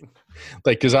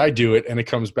 Like, because I do it and it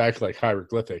comes back like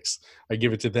hieroglyphics. I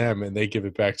give it to them and they give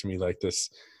it back to me like this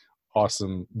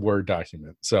awesome Word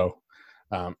document. So,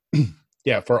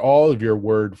 yeah, for all of your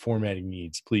Word formatting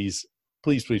needs, please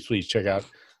check out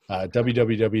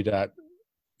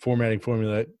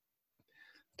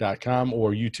www.formattingformula.com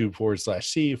or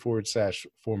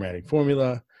YouTube/C/formatting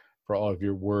formula for all of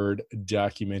your Word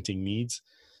documenting needs.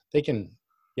 They can,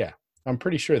 yeah, I'm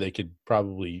pretty sure they could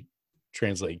probably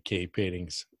translate cave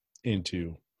paintings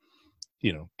into,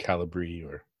 Calibri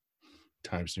or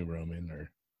Times New Roman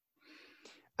or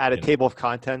Add a table of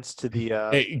contents to the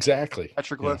exactly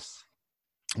petroglyphs.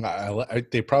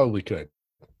 They probably could.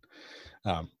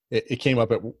 It came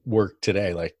up at work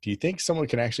today. Like, do you think someone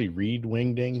can actually read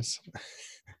wingdings?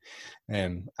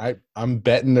 And I'm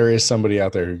betting there is somebody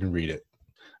out there who can read it.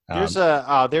 There's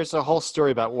a whole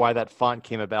story about why that font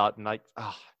came about, and I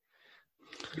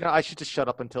should just shut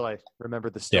up until I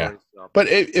remember the story. Yeah. So. But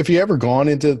if you ever gone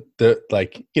into the,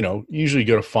 usually you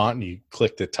go to font and you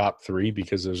click the top 3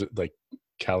 because there's like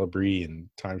Calibri and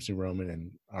Times New Roman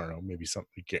and I don't know, maybe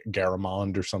something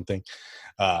Garamond or something.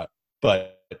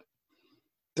 But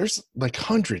there's like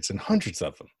hundreds and hundreds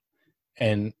of them.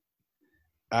 And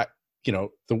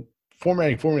the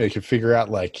formatting formula could figure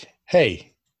out like,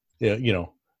 hey,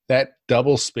 that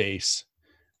double space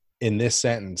in this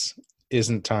sentence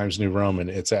isn't Times New Roman.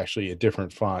 It's actually a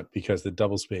different font because the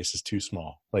double space is too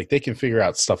small. Like they can figure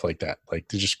out stuff like that. Like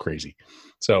they're just crazy.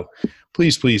 So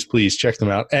please check them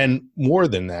out. And more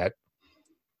than that,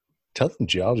 tell them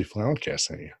Geology Flannelcast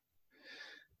sent you.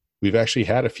 We've actually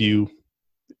had a few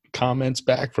comments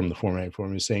back from the formatting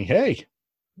forum saying, hey,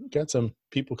 we got some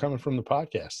people coming from the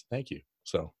podcast. Thank you.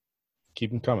 So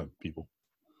keep them coming, people.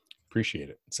 Appreciate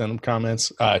it. Send them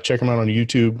comments. Check them out on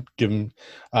YouTube. Give them,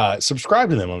 subscribe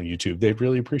to them on YouTube. They'd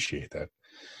really appreciate that.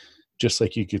 Just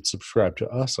like you could subscribe to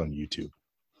us on YouTube.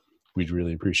 We'd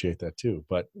really appreciate that too.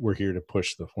 But we're here to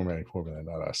push the formatting formula,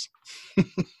 not us.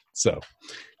 So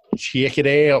check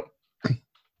it out.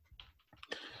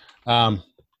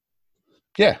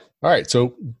 Yeah. All right.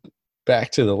 So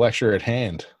back to the lecture at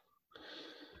hand,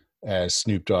 as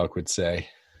Snoop Dogg would say.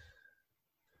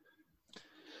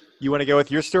 You want to go with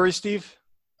your story, Steve?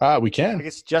 We can. I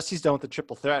guess Jesse's done with the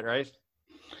triple threat, right?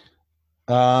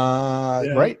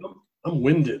 Right. I'm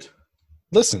winded.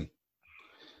 Listen,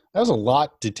 that was a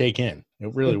lot to take in.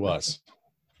 It really was.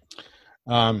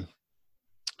 So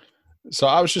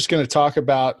I was just going to talk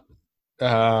about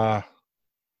the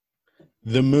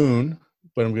moon,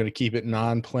 but I'm going to keep it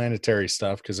non-planetary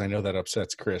stuff because I know that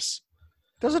upsets Chris.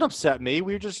 Doesn't upset me.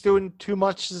 We were just doing too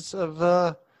much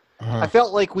of I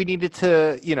felt like we needed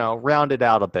to, round it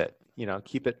out a bit,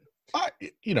 keep it. I'm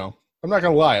not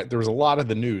going to lie. There was a lot of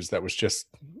the news that was just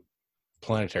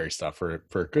planetary stuff for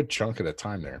a good chunk of the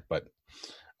time there. But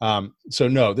so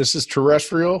no, this is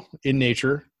terrestrial in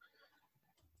nature.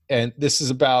 And this is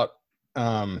about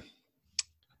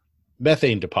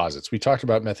methane deposits. We talked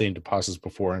about methane deposits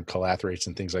before and calathrates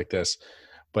and things like this.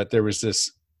 But there was this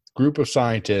group of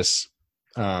scientists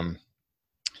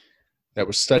that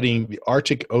was studying the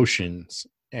Arctic oceans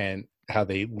and how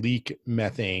they leak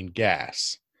methane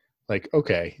gas. Like,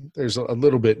 okay, there's a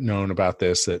little bit known about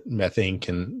this, that methane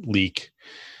can leak.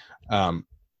 And,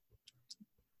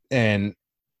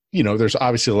 there's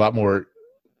obviously a lot more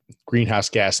greenhouse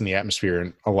gas in the atmosphere,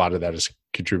 and a lot of that is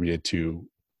contributed to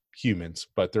humans.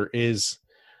 But there is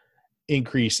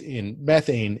increase in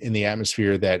methane in the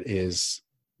atmosphere that is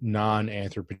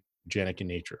non-anthropogenic in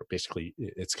nature. Basically,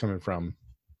 it's coming from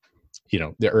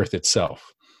the earth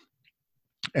itself.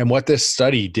 And what this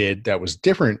study did that was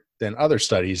different than other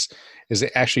studies is they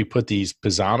actually put these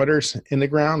piezometers in the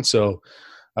ground. So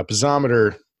a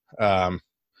piezometer, I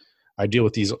deal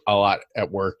with these a lot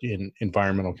at work in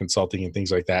environmental consulting and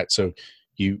things like that. So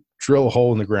you drill a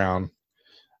hole in the ground,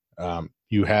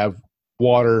 you have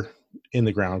water in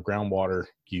the ground, groundwater,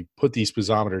 you put these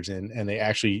piezometers in, and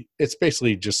it's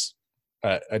basically just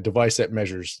a device that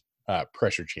measures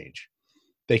pressure change.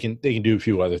 They can do a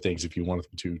few other things if you want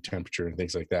them to, temperature and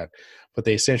things like that. But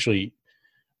they essentially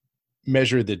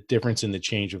measure the difference in the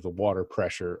change of the water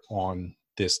pressure on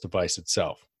this device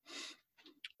itself.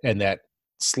 And that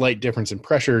slight difference in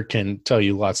pressure can tell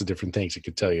you lots of different things. It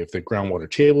could tell you if the groundwater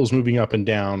table is moving up and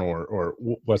down or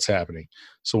what's happening.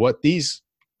 So what these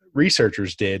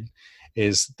researchers did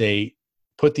is they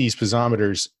put these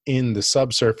piezometers in the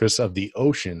subsurface of the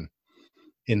ocean,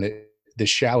 in the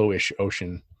shallowish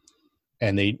ocean,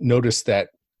 and they noticed that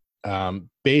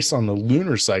based on the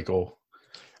lunar cycle,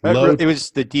 It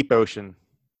was the deep ocean.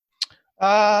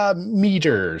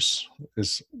 Meters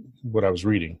is what I was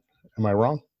reading. Am I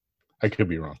wrong? I could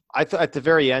be wrong. At the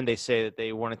very end, they say that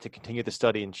they wanted to continue the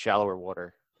study in shallower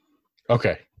water.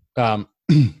 Okay. But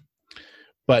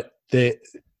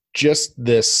just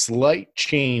the slight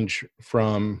change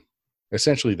from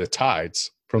essentially the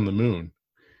tides from the moon,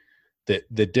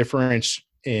 the difference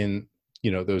in,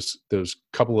 those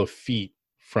couple of feet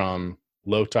from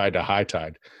low tide to high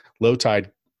tide. Low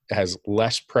tide has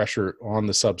less pressure on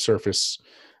the subsurface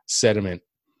sediment,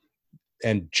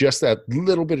 and just that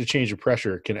little bit of change of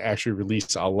pressure can actually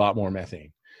release a lot more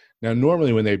methane. Now,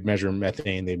 normally when they measure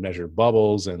methane, they measure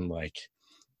bubbles and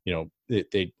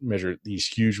they measure these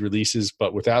huge releases,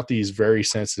 but without these very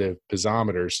sensitive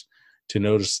piezometers to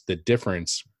notice the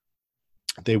difference,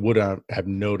 they would have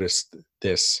noticed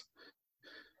this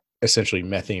essentially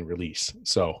methane release.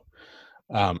 So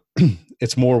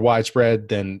it's more widespread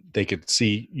than they could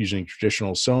see using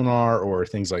traditional sonar or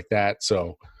things like that.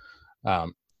 So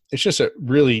it's just a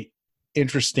really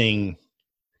interesting,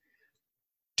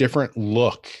 different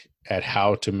look at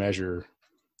how to measure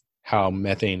how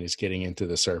methane is getting into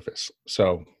the surface.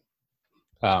 So,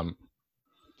 the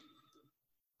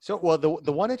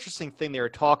one interesting thing they were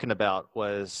talking about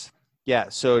was,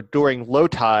 so during low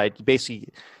tide, basically,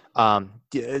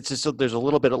 it's just so there's a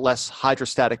little bit of less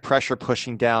hydrostatic pressure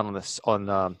pushing down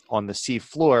on the sea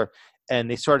floor, and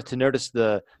they started to notice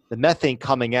the methane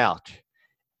coming out.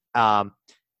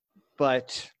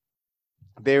 But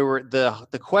they were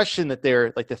the question that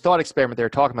they're like the thought experiment they were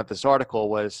talking about this article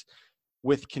was,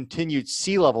 with continued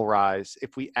sea level rise,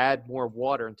 if we add more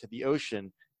water into the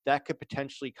ocean, that could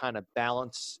potentially kind of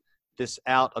balance this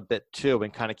out a bit too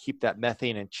and kind of keep that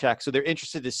methane in check. So they're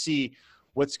interested to see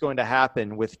what's going to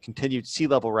happen with continued sea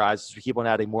level rise as we keep on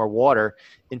adding more water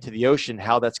into the ocean,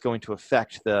 how that's going to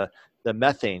affect the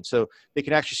methane. So they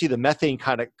can actually see the methane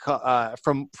kind of,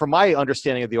 from my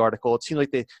understanding of the article, it seemed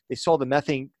like they saw the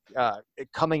methane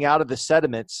coming out of the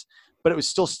sediments, but it was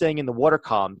still staying in the water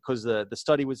column because the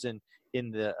study was in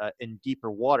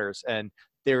deeper waters. And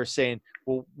they were saying,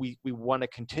 well, we want to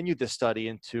continue this study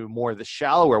into more of the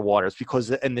shallower waters, because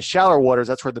in the shallower waters,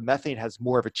 that's where the methane has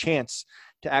more of a chance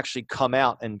to actually come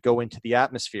out and go into the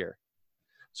atmosphere.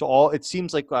 So it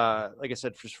seems like I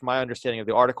said, just from my understanding of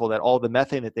the article, that all the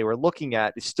methane that they were looking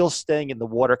at is still staying in the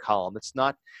water column. It's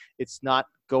not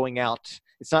going out.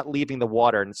 It's not leaving the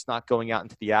water, and it's not going out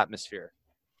into the atmosphere.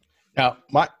 Now,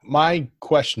 my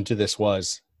question to this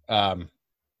was, are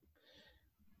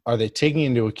they taking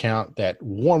into account that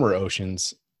warmer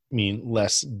oceans mean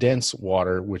less dense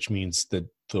water, which means that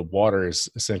the water is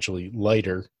essentially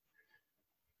lighter?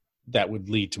 That would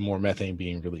lead to more methane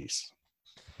being released.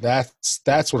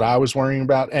 That's what I was worrying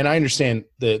about. And I understand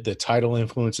the tidal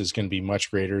influence is going to be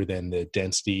much greater than the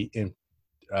density. In,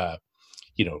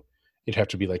 it'd have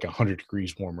to be like 100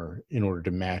 degrees warmer in order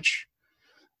to match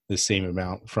the same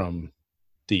amount from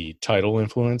the tidal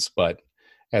influence. But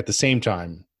at the same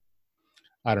time,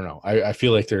 I don't know. I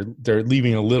feel like they're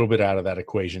leaving a little bit out of that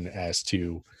equation as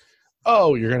to,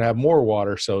 you're going to have more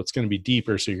water, so it's going to be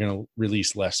deeper, so you're going to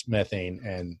release less methane.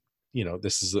 And,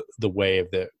 this is the way of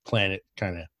the planet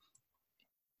kind of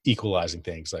equalizing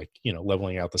things, like,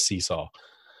 leveling out the seesaw.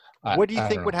 What do you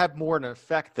think would have more an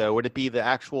effect, though? Would it be the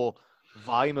actual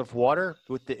volume of water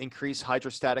with the increased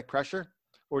hydrostatic pressure?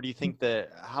 Or do you think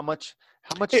how much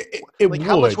would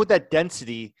that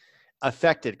density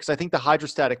affect it? Because I think the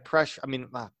hydrostatic pressure,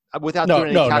 without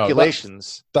doing any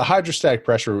calculations. The hydrostatic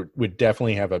pressure would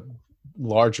definitely have a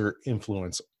larger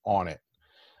influence on it.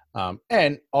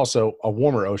 And also a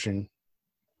warmer ocean,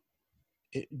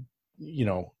 the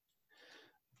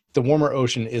warmer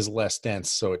ocean is less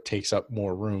dense, so it takes up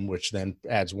more room, which then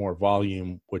adds more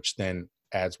volume, which then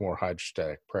adds more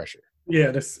hydrostatic pressure. Yeah,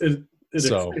 it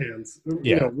expands.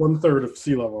 Yeah. 1/3 of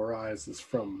sea level rise is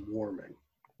from warming.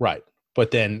 Right.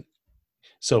 But then,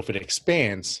 so if it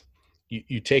expands,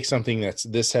 you take something that's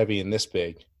this heavy and this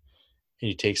big, and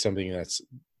you take something that's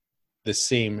the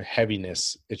same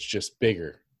heaviness, it's just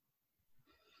bigger.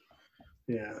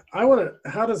 Yeah.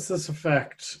 How does this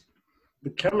affect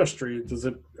the chemistry?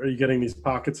 Are you getting these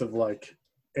pockets of like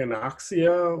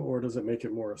anoxia, or does it make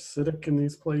it more acidic in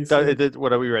these places?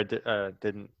 What we read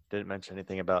didn't mention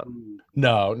anything about.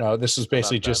 No. This is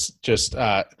basically just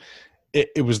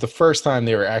it was the first time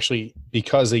they were actually,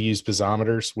 because they use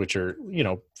piezometers, which are,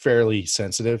 fairly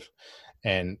sensitive,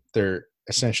 and they're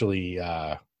essentially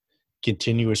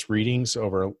continuous readings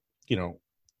over,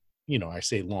 I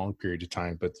say long period of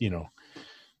time, but you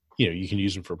can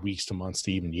use them for weeks to months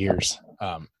to even years.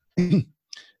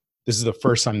 This is the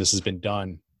first time this has been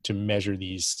done to measure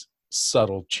these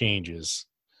subtle changes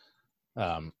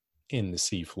in the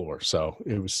seafloor. So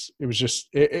it was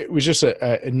just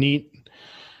a neat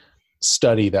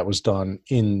study that was done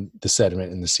in the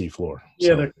sediment in the seafloor.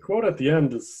 Yeah, So, the quote at the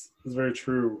end is very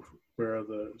true, where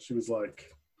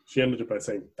she ended it by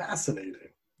saying fascinating.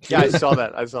 Yeah, I saw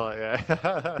that.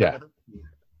 Yeah. yeah.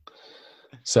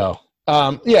 So,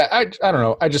 I don't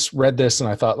know. I just read this and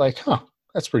I thought, like,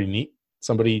 that's pretty neat.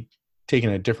 Somebody taking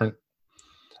a different,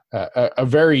 a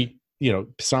very,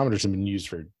 piezometers have been used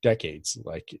for decades,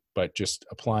 but just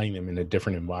applying them in a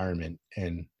different environment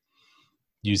and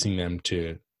using them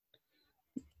to,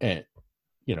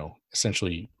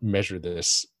 essentially measure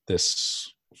this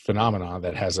phenomenon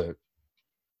that has a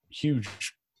huge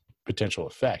potential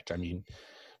effect. I mean,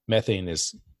 methane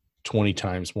is 20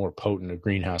 times more potent a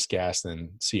greenhouse gas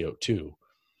than CO2.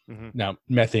 Mm-hmm. Now,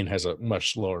 methane has a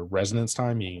much lower resonance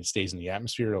time, meaning it stays in the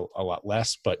atmosphere a lot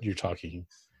less, but you're talking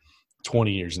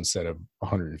 20 years instead of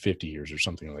 150 years or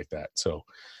something like that. So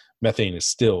methane is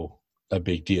still a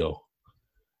big deal.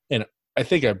 And I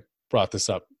think I brought this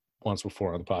up once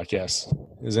before on the podcast.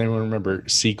 Does anyone remember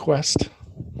Sequest?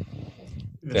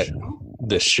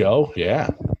 The show? Yeah.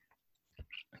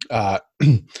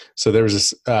 So there was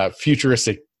this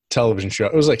futuristic television show.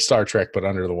 It was like Star Trek, but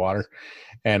under the water.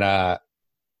 And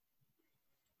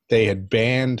they had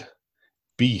banned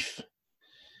beef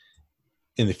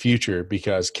in the future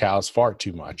because cows fart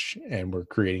too much and were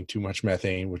creating too much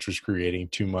methane, which was creating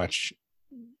too much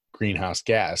greenhouse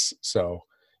gas. So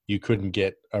you couldn't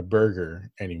get a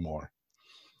burger anymore.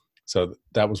 So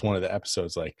that was one of the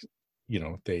episodes, like,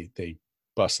 they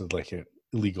busted like an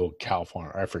illegal cow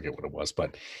farm. I forget what it was,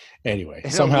 but anyway,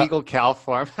 illegal cow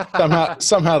farm.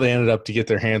 somehow they ended up to get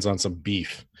their hands on some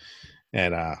beef.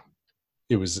 And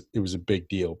it was a big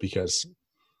deal because,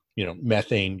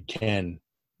 methane can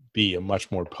be a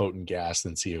much more potent gas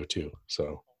than CO2.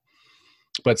 So,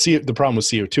 but the problem with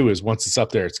CO2 is once it's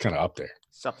up there, it's kind of up there.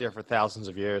 It's up there for thousands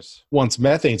of years. Once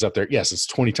methane's up there, yes, it's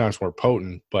 20 times more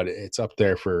potent, but it's up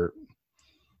there for,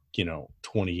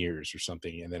 20 years or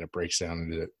something. And then it breaks down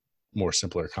into more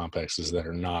simpler complexes that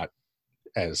are not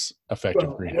as effective.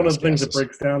 Well, one of the things it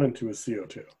breaks down into is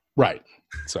CO2. Right.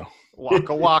 So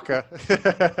waka waka.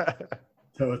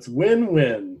 So it's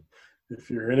win-win if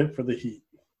you're in it for the heat.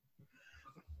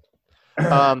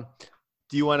 Do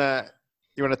you want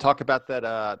to talk about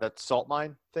that salt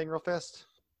mine thing real fast?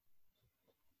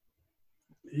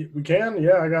 We can.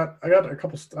 Yeah, I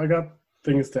got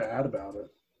things to add about it.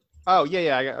 Oh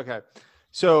yeah. Okay.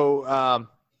 So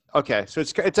so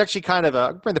it's actually kind of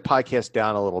I'll bring the podcast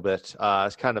down a little bit.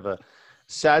 It's kind of a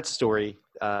sad story.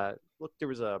 Look,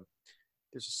 there's a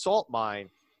salt mine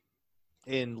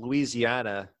in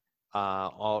Louisiana,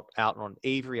 out on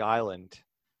Avery Island,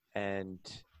 and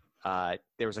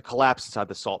there was a collapse inside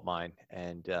the salt mine,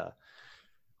 and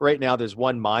right now there's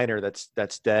one miner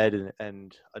that's dead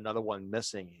and another one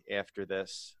missing after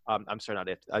this. I'm sorry, not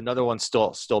after. Another one's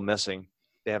still missing.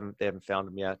 They haven't found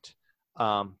him yet.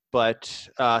 But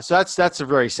so that's a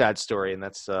very sad story, and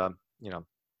that's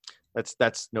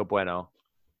that's no bueno.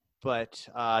 But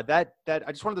that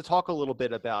I just wanted to talk a little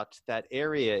bit about that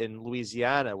area in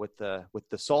Louisiana with the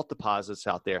salt deposits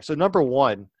out there. So number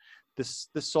one, this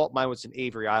salt mine was in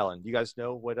Avery Island. You guys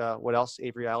know what else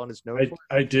Avery Island is known for?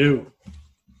 I do.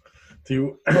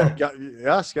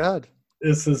 Yes, go ahead.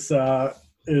 This is it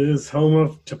is home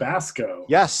of Tabasco.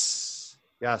 Yes.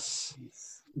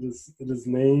 It is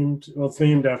named. Well, it's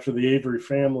named after the Avery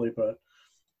family, but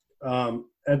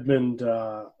Edmund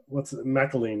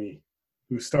McElhaney,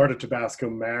 who started Tabasco,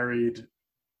 married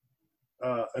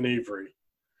an Avery,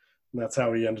 and that's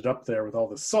how he ended up there with all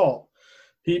this salt.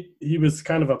 He was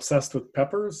kind of obsessed with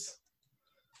peppers.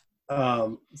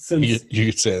 Since you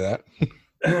could say that,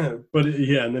 but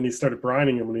yeah, and then he started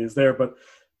brining them when he was there. But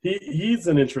he's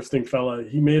an interesting fella.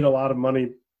 He made a lot of money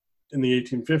in the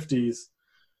 1850s,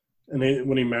 and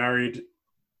when he married,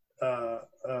 I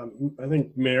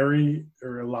think Mary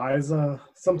or Eliza,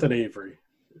 something Avery.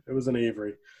 It was an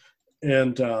Avery,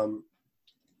 and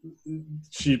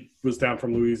she was down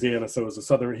from Louisiana, so it was a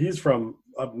southern. He's from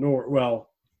up north. Well,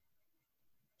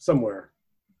 somewhere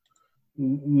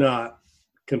not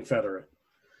Confederate,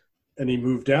 and he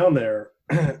moved down there.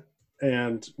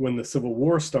 And when the Civil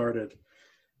War started,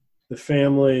 the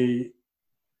family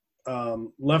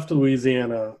left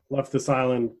Louisiana, left this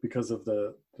island because of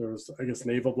there was, I guess,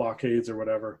 naval blockades or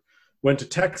whatever. Went to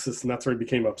Texas, and that's where he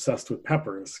became obsessed with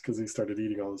peppers because he started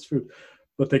eating all this food.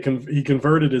 But he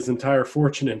converted his entire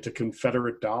fortune into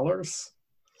Confederate dollars.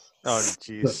 Oh,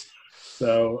 jeez.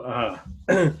 So,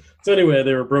 so anyway,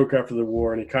 they were broke after the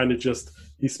war, and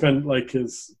he spent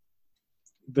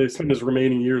his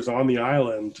remaining years on the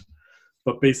island,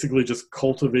 but basically just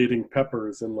cultivating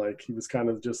peppers, and like he was kind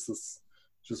of just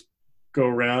go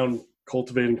around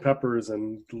cultivating peppers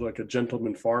and like a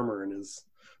gentleman farmer in his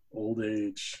old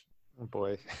age. Oh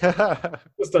boy.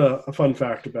 Just a fun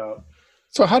fact about.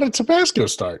 So how did Tabasco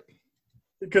start?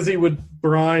 Because he would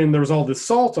brine, there was all this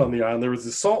salt on the island. There was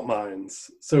the salt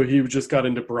mines. So he just got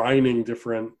into brining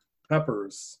different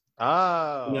peppers.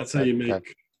 Oh. And that's how you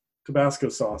make Tabasco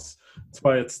sauce. That's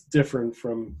why it's different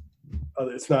from,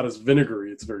 it's not as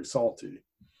vinegary. It's very salty.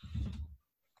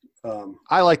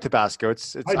 I like Tabasco.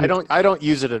 I don't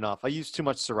use it enough. I use too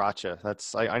much sriracha.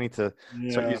 I need to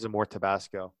start using more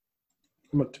Tabasco.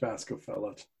 I'm a Tabasco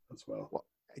fella as well.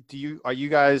 Are you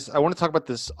guys, I want to talk about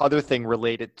this other thing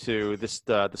related to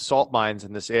the salt mines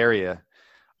in this area.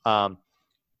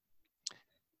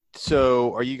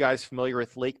 So are you guys familiar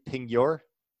with Lake Pinguer?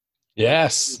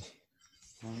 Yes.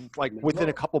 Like within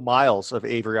a couple miles of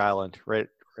Avery Island, right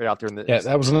out there in the. Yeah,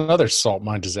 that was another salt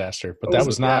mine disaster, but that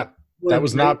was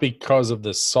not because of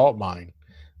the salt mine.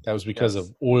 That was because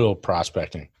of oil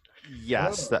prospecting.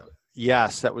 Yes, that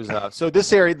was. So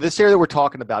this area that we're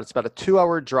talking about, it's about a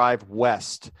 2-hour drive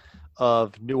west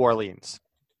of New Orleans.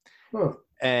 Huh.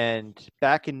 And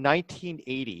back in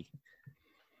 1980,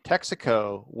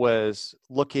 Texaco was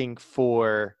looking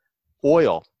for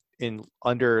oil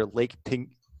under Lake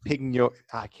Pinguer.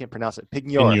 I can't pronounce it.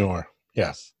 Pinguer.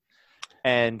 Yes.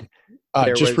 And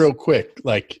real quick,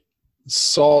 like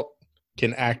salt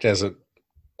can act as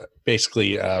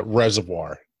basically a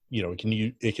reservoir.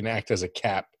 It can act as a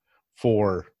cap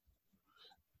for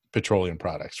petroleum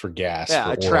products, for gas, for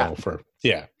oil, trap.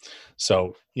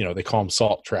 So, they call them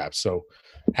salt traps. So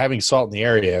having salt in the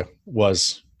area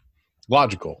was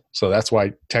logical. So that's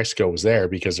why Texaco was there,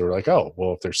 because they were like, oh,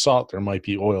 well, if there's salt, there might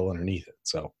be oil underneath it.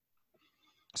 So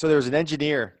there was an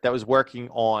engineer that was working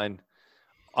on,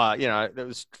 that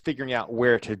was figuring out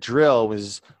where to drill,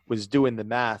 was doing the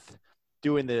math,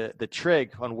 doing the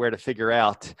trig on where to figure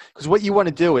out. Because what you want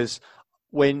to do is,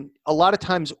 when a lot of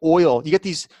times oil, you get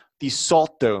these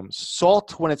salt domes.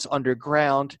 Salt, when it's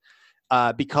underground,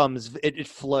 becomes it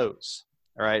flows.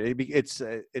 All right,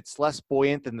 it's less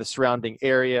buoyant than the surrounding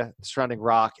area, the surrounding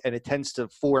rock, and it tends to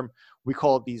form. We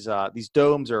call it these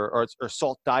domes or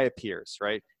salt diapirs,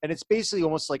 right? And it's basically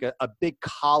almost like a big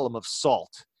column of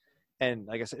salt. And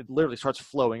like I said, it literally starts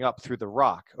flowing up through the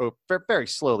rock, very, very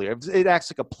slowly. It acts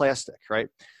like a plastic, right?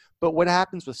 But what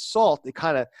happens with salt, it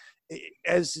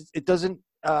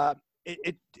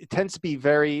tends to be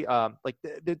very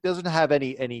it doesn't have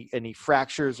any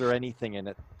fractures or anything in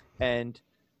it. And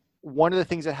one of the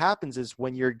things that happens is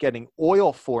when you're getting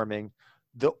oil forming,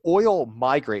 the oil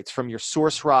migrates from your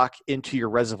source rock into your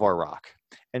reservoir rock.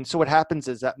 And so what happens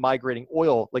is that migrating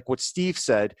oil, like what Steve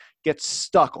said, gets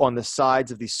stuck on the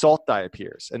sides of these salt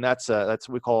diapirs, and that's what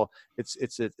we call it's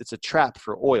a trap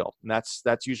for oil, and that's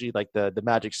usually like the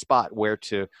magic spot where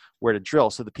to drill.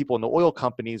 So the people in the oil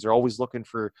companies are always looking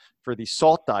for these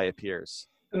salt diapirs.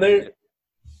 And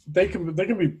they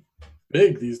can be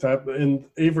big. These type in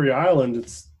Avery Island,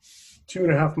 it's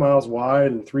 2.5 miles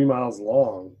wide and 3 miles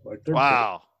long. Like they're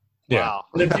wow. Big. Yeah. Wow.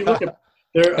 And if you look at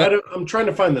I'm trying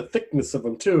to find the thickness of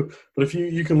them too, but if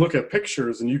you can look at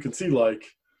pictures and you can see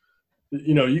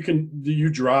you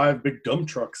drive big dump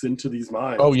trucks into these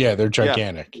mines. Oh yeah, they're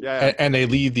gigantic. Yeah. And they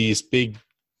leave these big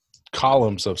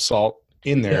columns of salt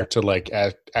in there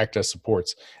to act as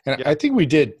supports. And I think we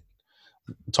did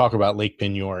talk about Lake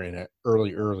Pinguer in an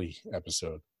early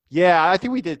episode. Yeah, I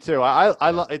think we did too.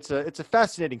 It's a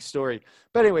fascinating story.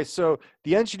 But anyway, so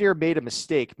the engineer made a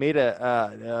mistake,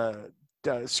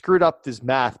 screwed up his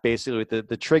math basically with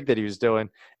the trig that he was doing,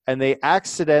 and they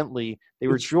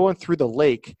were drilling through the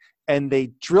lake, and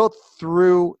they drilled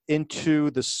through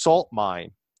into the salt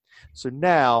mine. So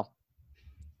now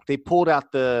they pulled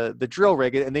out the drill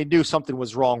rig, and they knew something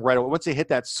was wrong right away. Once they hit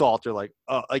that salt, they're like,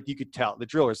 oh, like you could tell the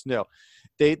drillers knew.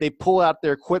 They pull out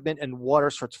their equipment, and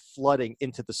water starts flooding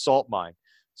into the salt mine.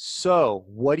 So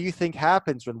what do you think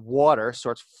happens when water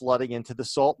starts flooding into the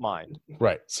salt mine?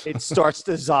 Right. It starts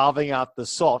dissolving out the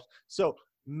salt. So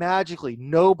magically,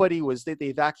 they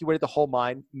evacuated the whole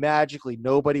mine. Magically,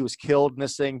 nobody was killed in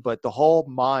this thing, but the whole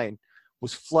mine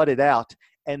was flooded out,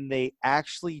 and they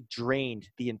actually drained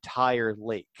the entire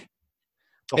lake.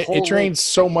 It drained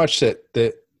so much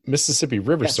that Mississippi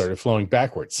River Yes. started flowing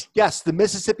backwards. Yes, the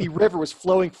Mississippi River was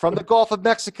flowing from the Gulf of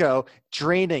Mexico,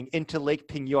 draining into Lake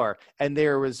Piñor, and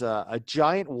there was a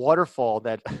giant waterfall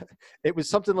that it was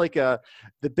something like the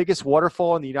biggest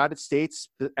waterfall in the United States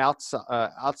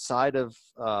outside of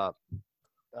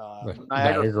Like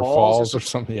Niagara Falls or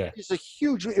something. Yeah. It's a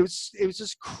huge. It was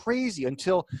just crazy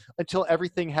until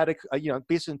everything had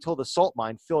basically until the salt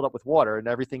mine filled up with water and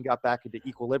everything got back into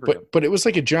equilibrium. But it was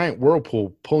like a giant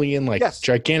whirlpool pulling in like Yes.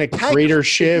 gigantic Tankers. freighter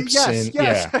ships. Yes, and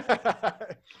yes. yeah.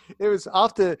 It was.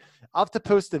 I'll have to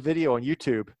post the video on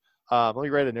YouTube. Let me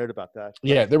write a note about that.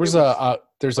 Yeah, there's a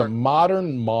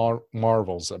modern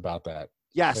marvels about that.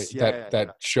 Yes,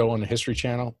 that show on the History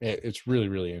Channel. It's really,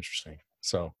 really interesting.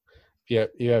 So if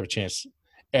you have a chance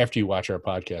after you watch our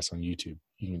podcast on YouTube,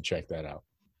 you can check that out.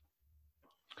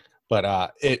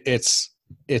 But it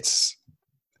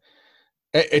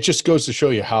just goes to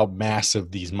show you how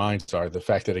massive these mines are. The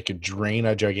fact that it could drain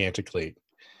a gigantic lake,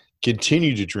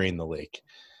 continue to drain the lake,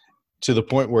 to the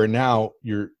point where now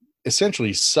you're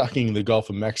essentially sucking the Gulf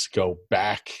of Mexico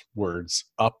backwards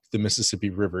up the Mississippi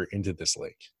River into this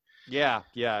lake. Yeah.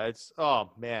 It's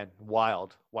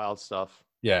wild stuff.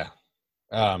 Yeah.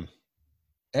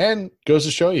 And goes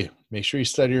to show you, make sure you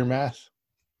study your math.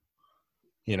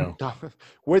 You know,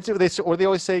 What do they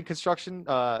always say in construction?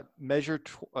 Measure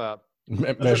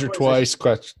twice,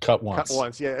 cut once. cut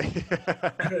once. Yeah.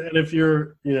 And if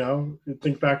you're, you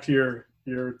think back to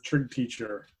your trig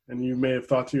teacher, and you may have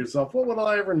thought to yourself, what would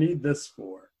I ever need this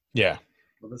for? Yeah.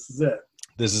 Well, this is it.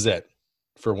 This is it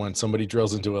for when somebody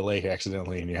drills into a lake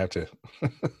accidentally and you have to.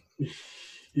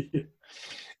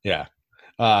 Yeah.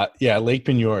 Lake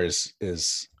Piñor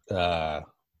is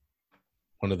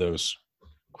one of those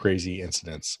crazy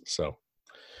incidents. So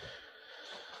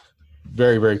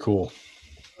very, very cool.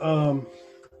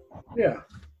 Yeah.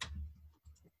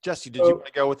 Jesse, did you want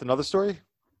to go with another story?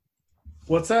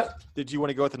 What's that? Did you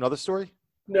want to go with another story?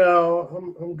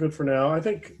 No, I'm good for now. I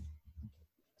think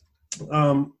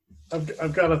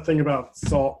I've got a thing about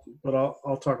salt, but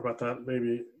I'll talk about that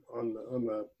maybe on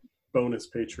the bonus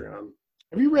Patreon.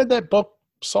 Have you read that book,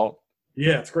 Salt?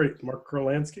 Yeah, it's great. Mark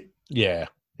Kurlansky. Yeah,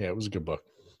 it was a good book.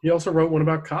 He also wrote one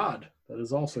about cod. That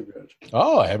is also good.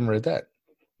 Oh, I haven't read that.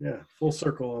 Yeah, full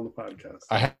circle on the podcast.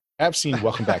 I have seen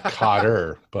Welcome Back,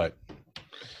 Cotter, but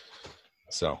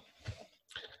so,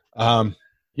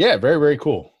 yeah, very, very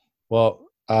cool. Well,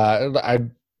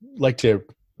 I'd like to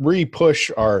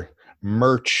re-push our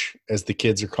merch, as the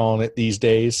kids are calling it these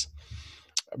days,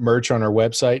 merch on our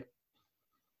website.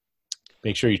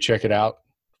 Make sure you check it out.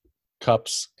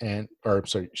 Mugs and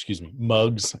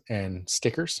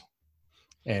stickers,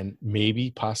 and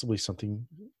maybe possibly something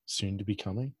soon to be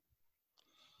coming.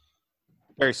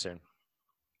 Very soon.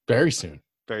 Very soon.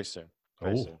 Very soon.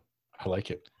 I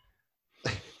like it.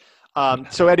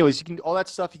 So anyways, all that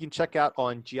stuff you can check out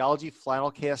on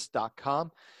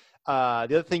geologyflannelcast.com. The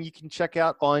other thing you can check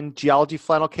out on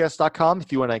geologyflannelcast.com,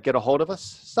 if you want to get a hold of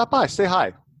us, stop by, say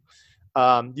hi.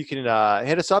 You can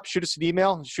hit us up, shoot us an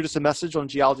email, shoot us a message on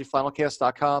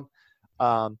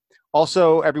geologyflannelcast.com.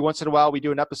 Also, every once in a while, we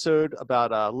do an episode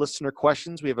about listener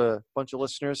questions. We have a bunch of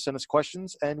listeners send us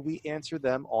questions, and we answer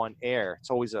them on air. It's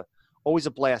always a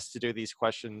blast to do these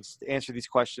questions, to answer these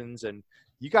questions, and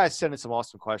you guys send in some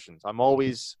awesome questions. I'm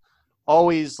always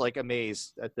like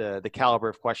amazed at the caliber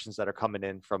of questions that are coming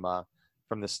in from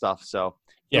this stuff. So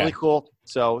really cool.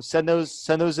 So send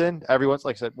those in. Everyone's,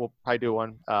 like I said, we'll probably do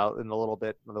one in a little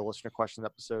bit, another listener question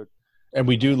episode. And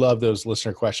we do love those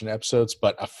listener question episodes,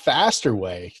 but a faster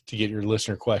way to get your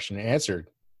listener question answered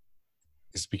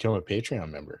is to become a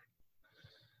Patreon member.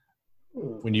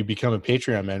 When you become a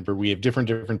Patreon member, we have different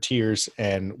tiers,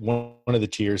 and one of the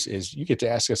tiers is you get to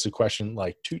ask us a question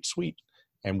like toot sweet,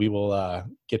 and we will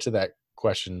get to that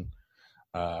question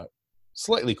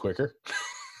slightly quicker.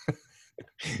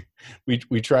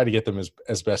 We try to get them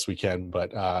as best we can,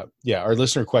 but our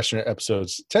listener question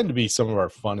episodes tend to be some of our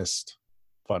funnest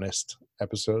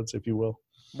episodes, if you will.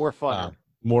 More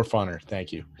funner.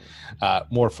 Thank you.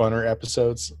 More funner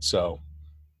episodes. So,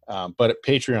 but at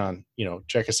Patreon,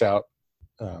 check us out,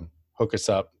 hook us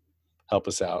up, help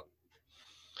us out.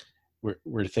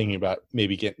 We're thinking about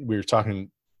we were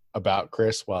talking about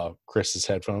Chris while Chris's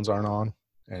headphones aren't on,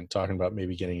 and talking about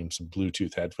maybe getting him some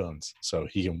Bluetooth headphones so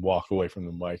he can walk away from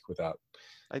the mic without.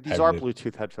 These are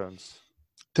Bluetooth headphones.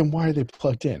 Then why are they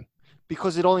plugged in?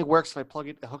 Because it only works if I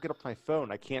hook it up to my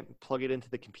phone. I can't plug it into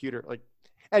the computer.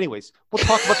 Anyways, we'll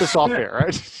talk about this off air,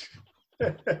 right?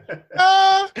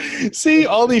 See,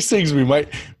 all these things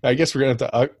I guess we're going to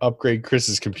have to upgrade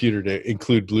Chris's computer to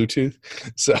include Bluetooth.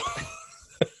 So,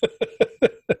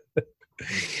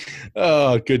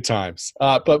 oh, good times.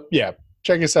 But yeah,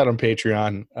 check us out on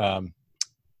Patreon,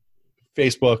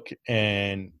 Facebook,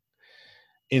 and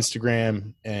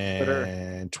Instagram,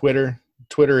 and Twitter.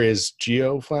 Twitter is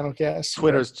Geo Flannelcast.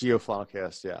 Twitter's Geo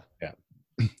Flannelcast. Yeah. Yeah.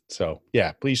 So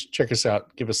yeah, please check us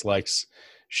out. Give us likes,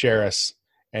 share us,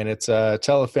 and it's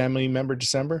tell a family member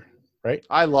December, right?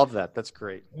 I love that. That's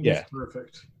great. Yeah.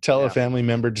 Perfect. Tell a family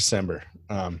member December.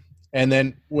 And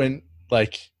then when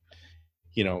parents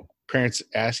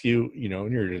ask you,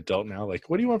 and you're an adult now, like,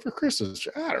 what do you want for Christmas?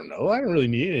 I don't know. I don't really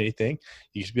need anything.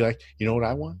 You just be like, you know what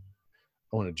I want?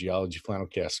 I want a Geology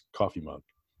Flannelcast coffee mug.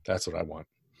 That's what I want.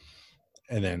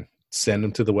 And then send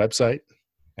them to the website.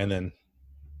 And then,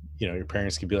 your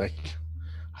parents can be like,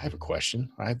 I have a question.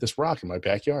 I have this rock in my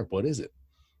backyard. What is it?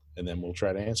 And then we'll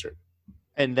try to answer it.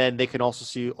 And then they can also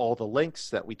see all the links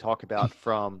that we talk about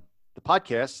from the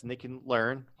podcast, and they can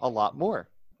learn a lot more.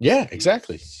 Yeah,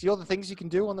 exactly. See all the things you can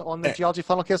do on the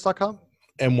geologyflannelcast.com.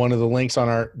 And one of the links on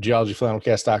our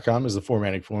geologyflannelcast.com is the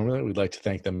formatting formula. We'd like to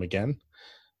thank them again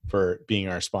for being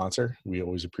our sponsor. We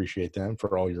always appreciate them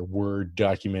for all your Word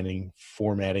documenting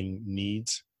formatting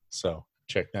needs. So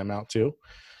check them out too.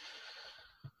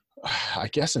 I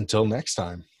guess until next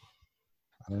time.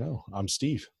 I don't know. I'm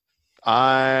Steve.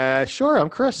 Sure. I'm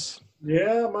Chris.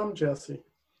 Yeah, I'm Jesse.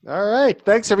 All right.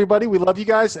 Thanks, everybody. We love you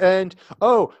guys. And,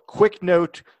 quick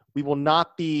note, we will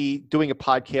not be doing a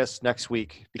podcast next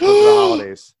week because of the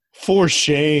holidays. For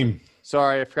shame.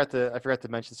 Sorry, I forgot to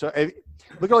mention. So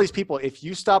look at all these people. If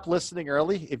you stop listening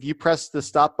early, if you press the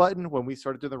stop button when we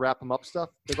started doing the wrap them up stuff,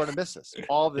 they're going to miss us.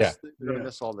 All this, they're going to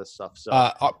miss all this stuff. So,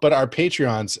 but our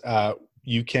Patreons,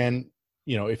 you can,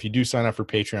 if you do sign up for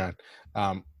Patreon,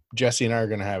 Jesse and I are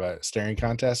going to have a staring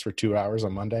contest for 2 hours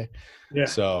on Monday. Yeah.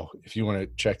 So if you want to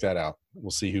check that out,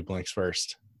 we'll see who blinks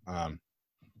first.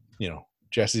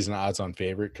 Jesse's an odds-on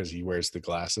favorite because he wears the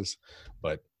glasses,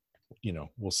 but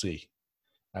we'll see.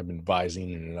 I've been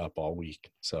vising it up all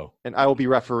week. So, and I will be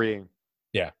refereeing.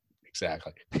 Yeah,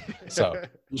 exactly. So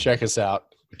check us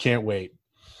out. Can't wait.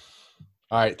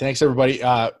 All right. Thanks everybody.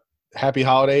 Happy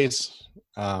holidays.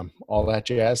 All that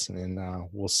jazz. And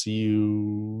we'll see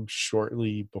you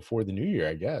shortly before the new year,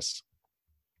 I guess.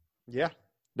 Yeah.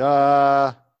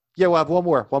 We'll have one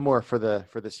more for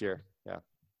this year. Yeah.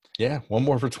 Yeah. One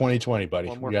more for 2020, buddy.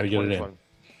 We got to get it in.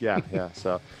 Yeah.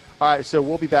 So, all right. So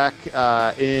we'll be back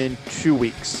in 2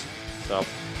 weeks. So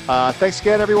thanks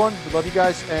again, everyone. We love you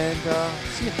guys, and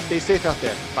see you. Stay safe out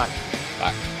there. Bye.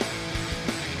 Bye.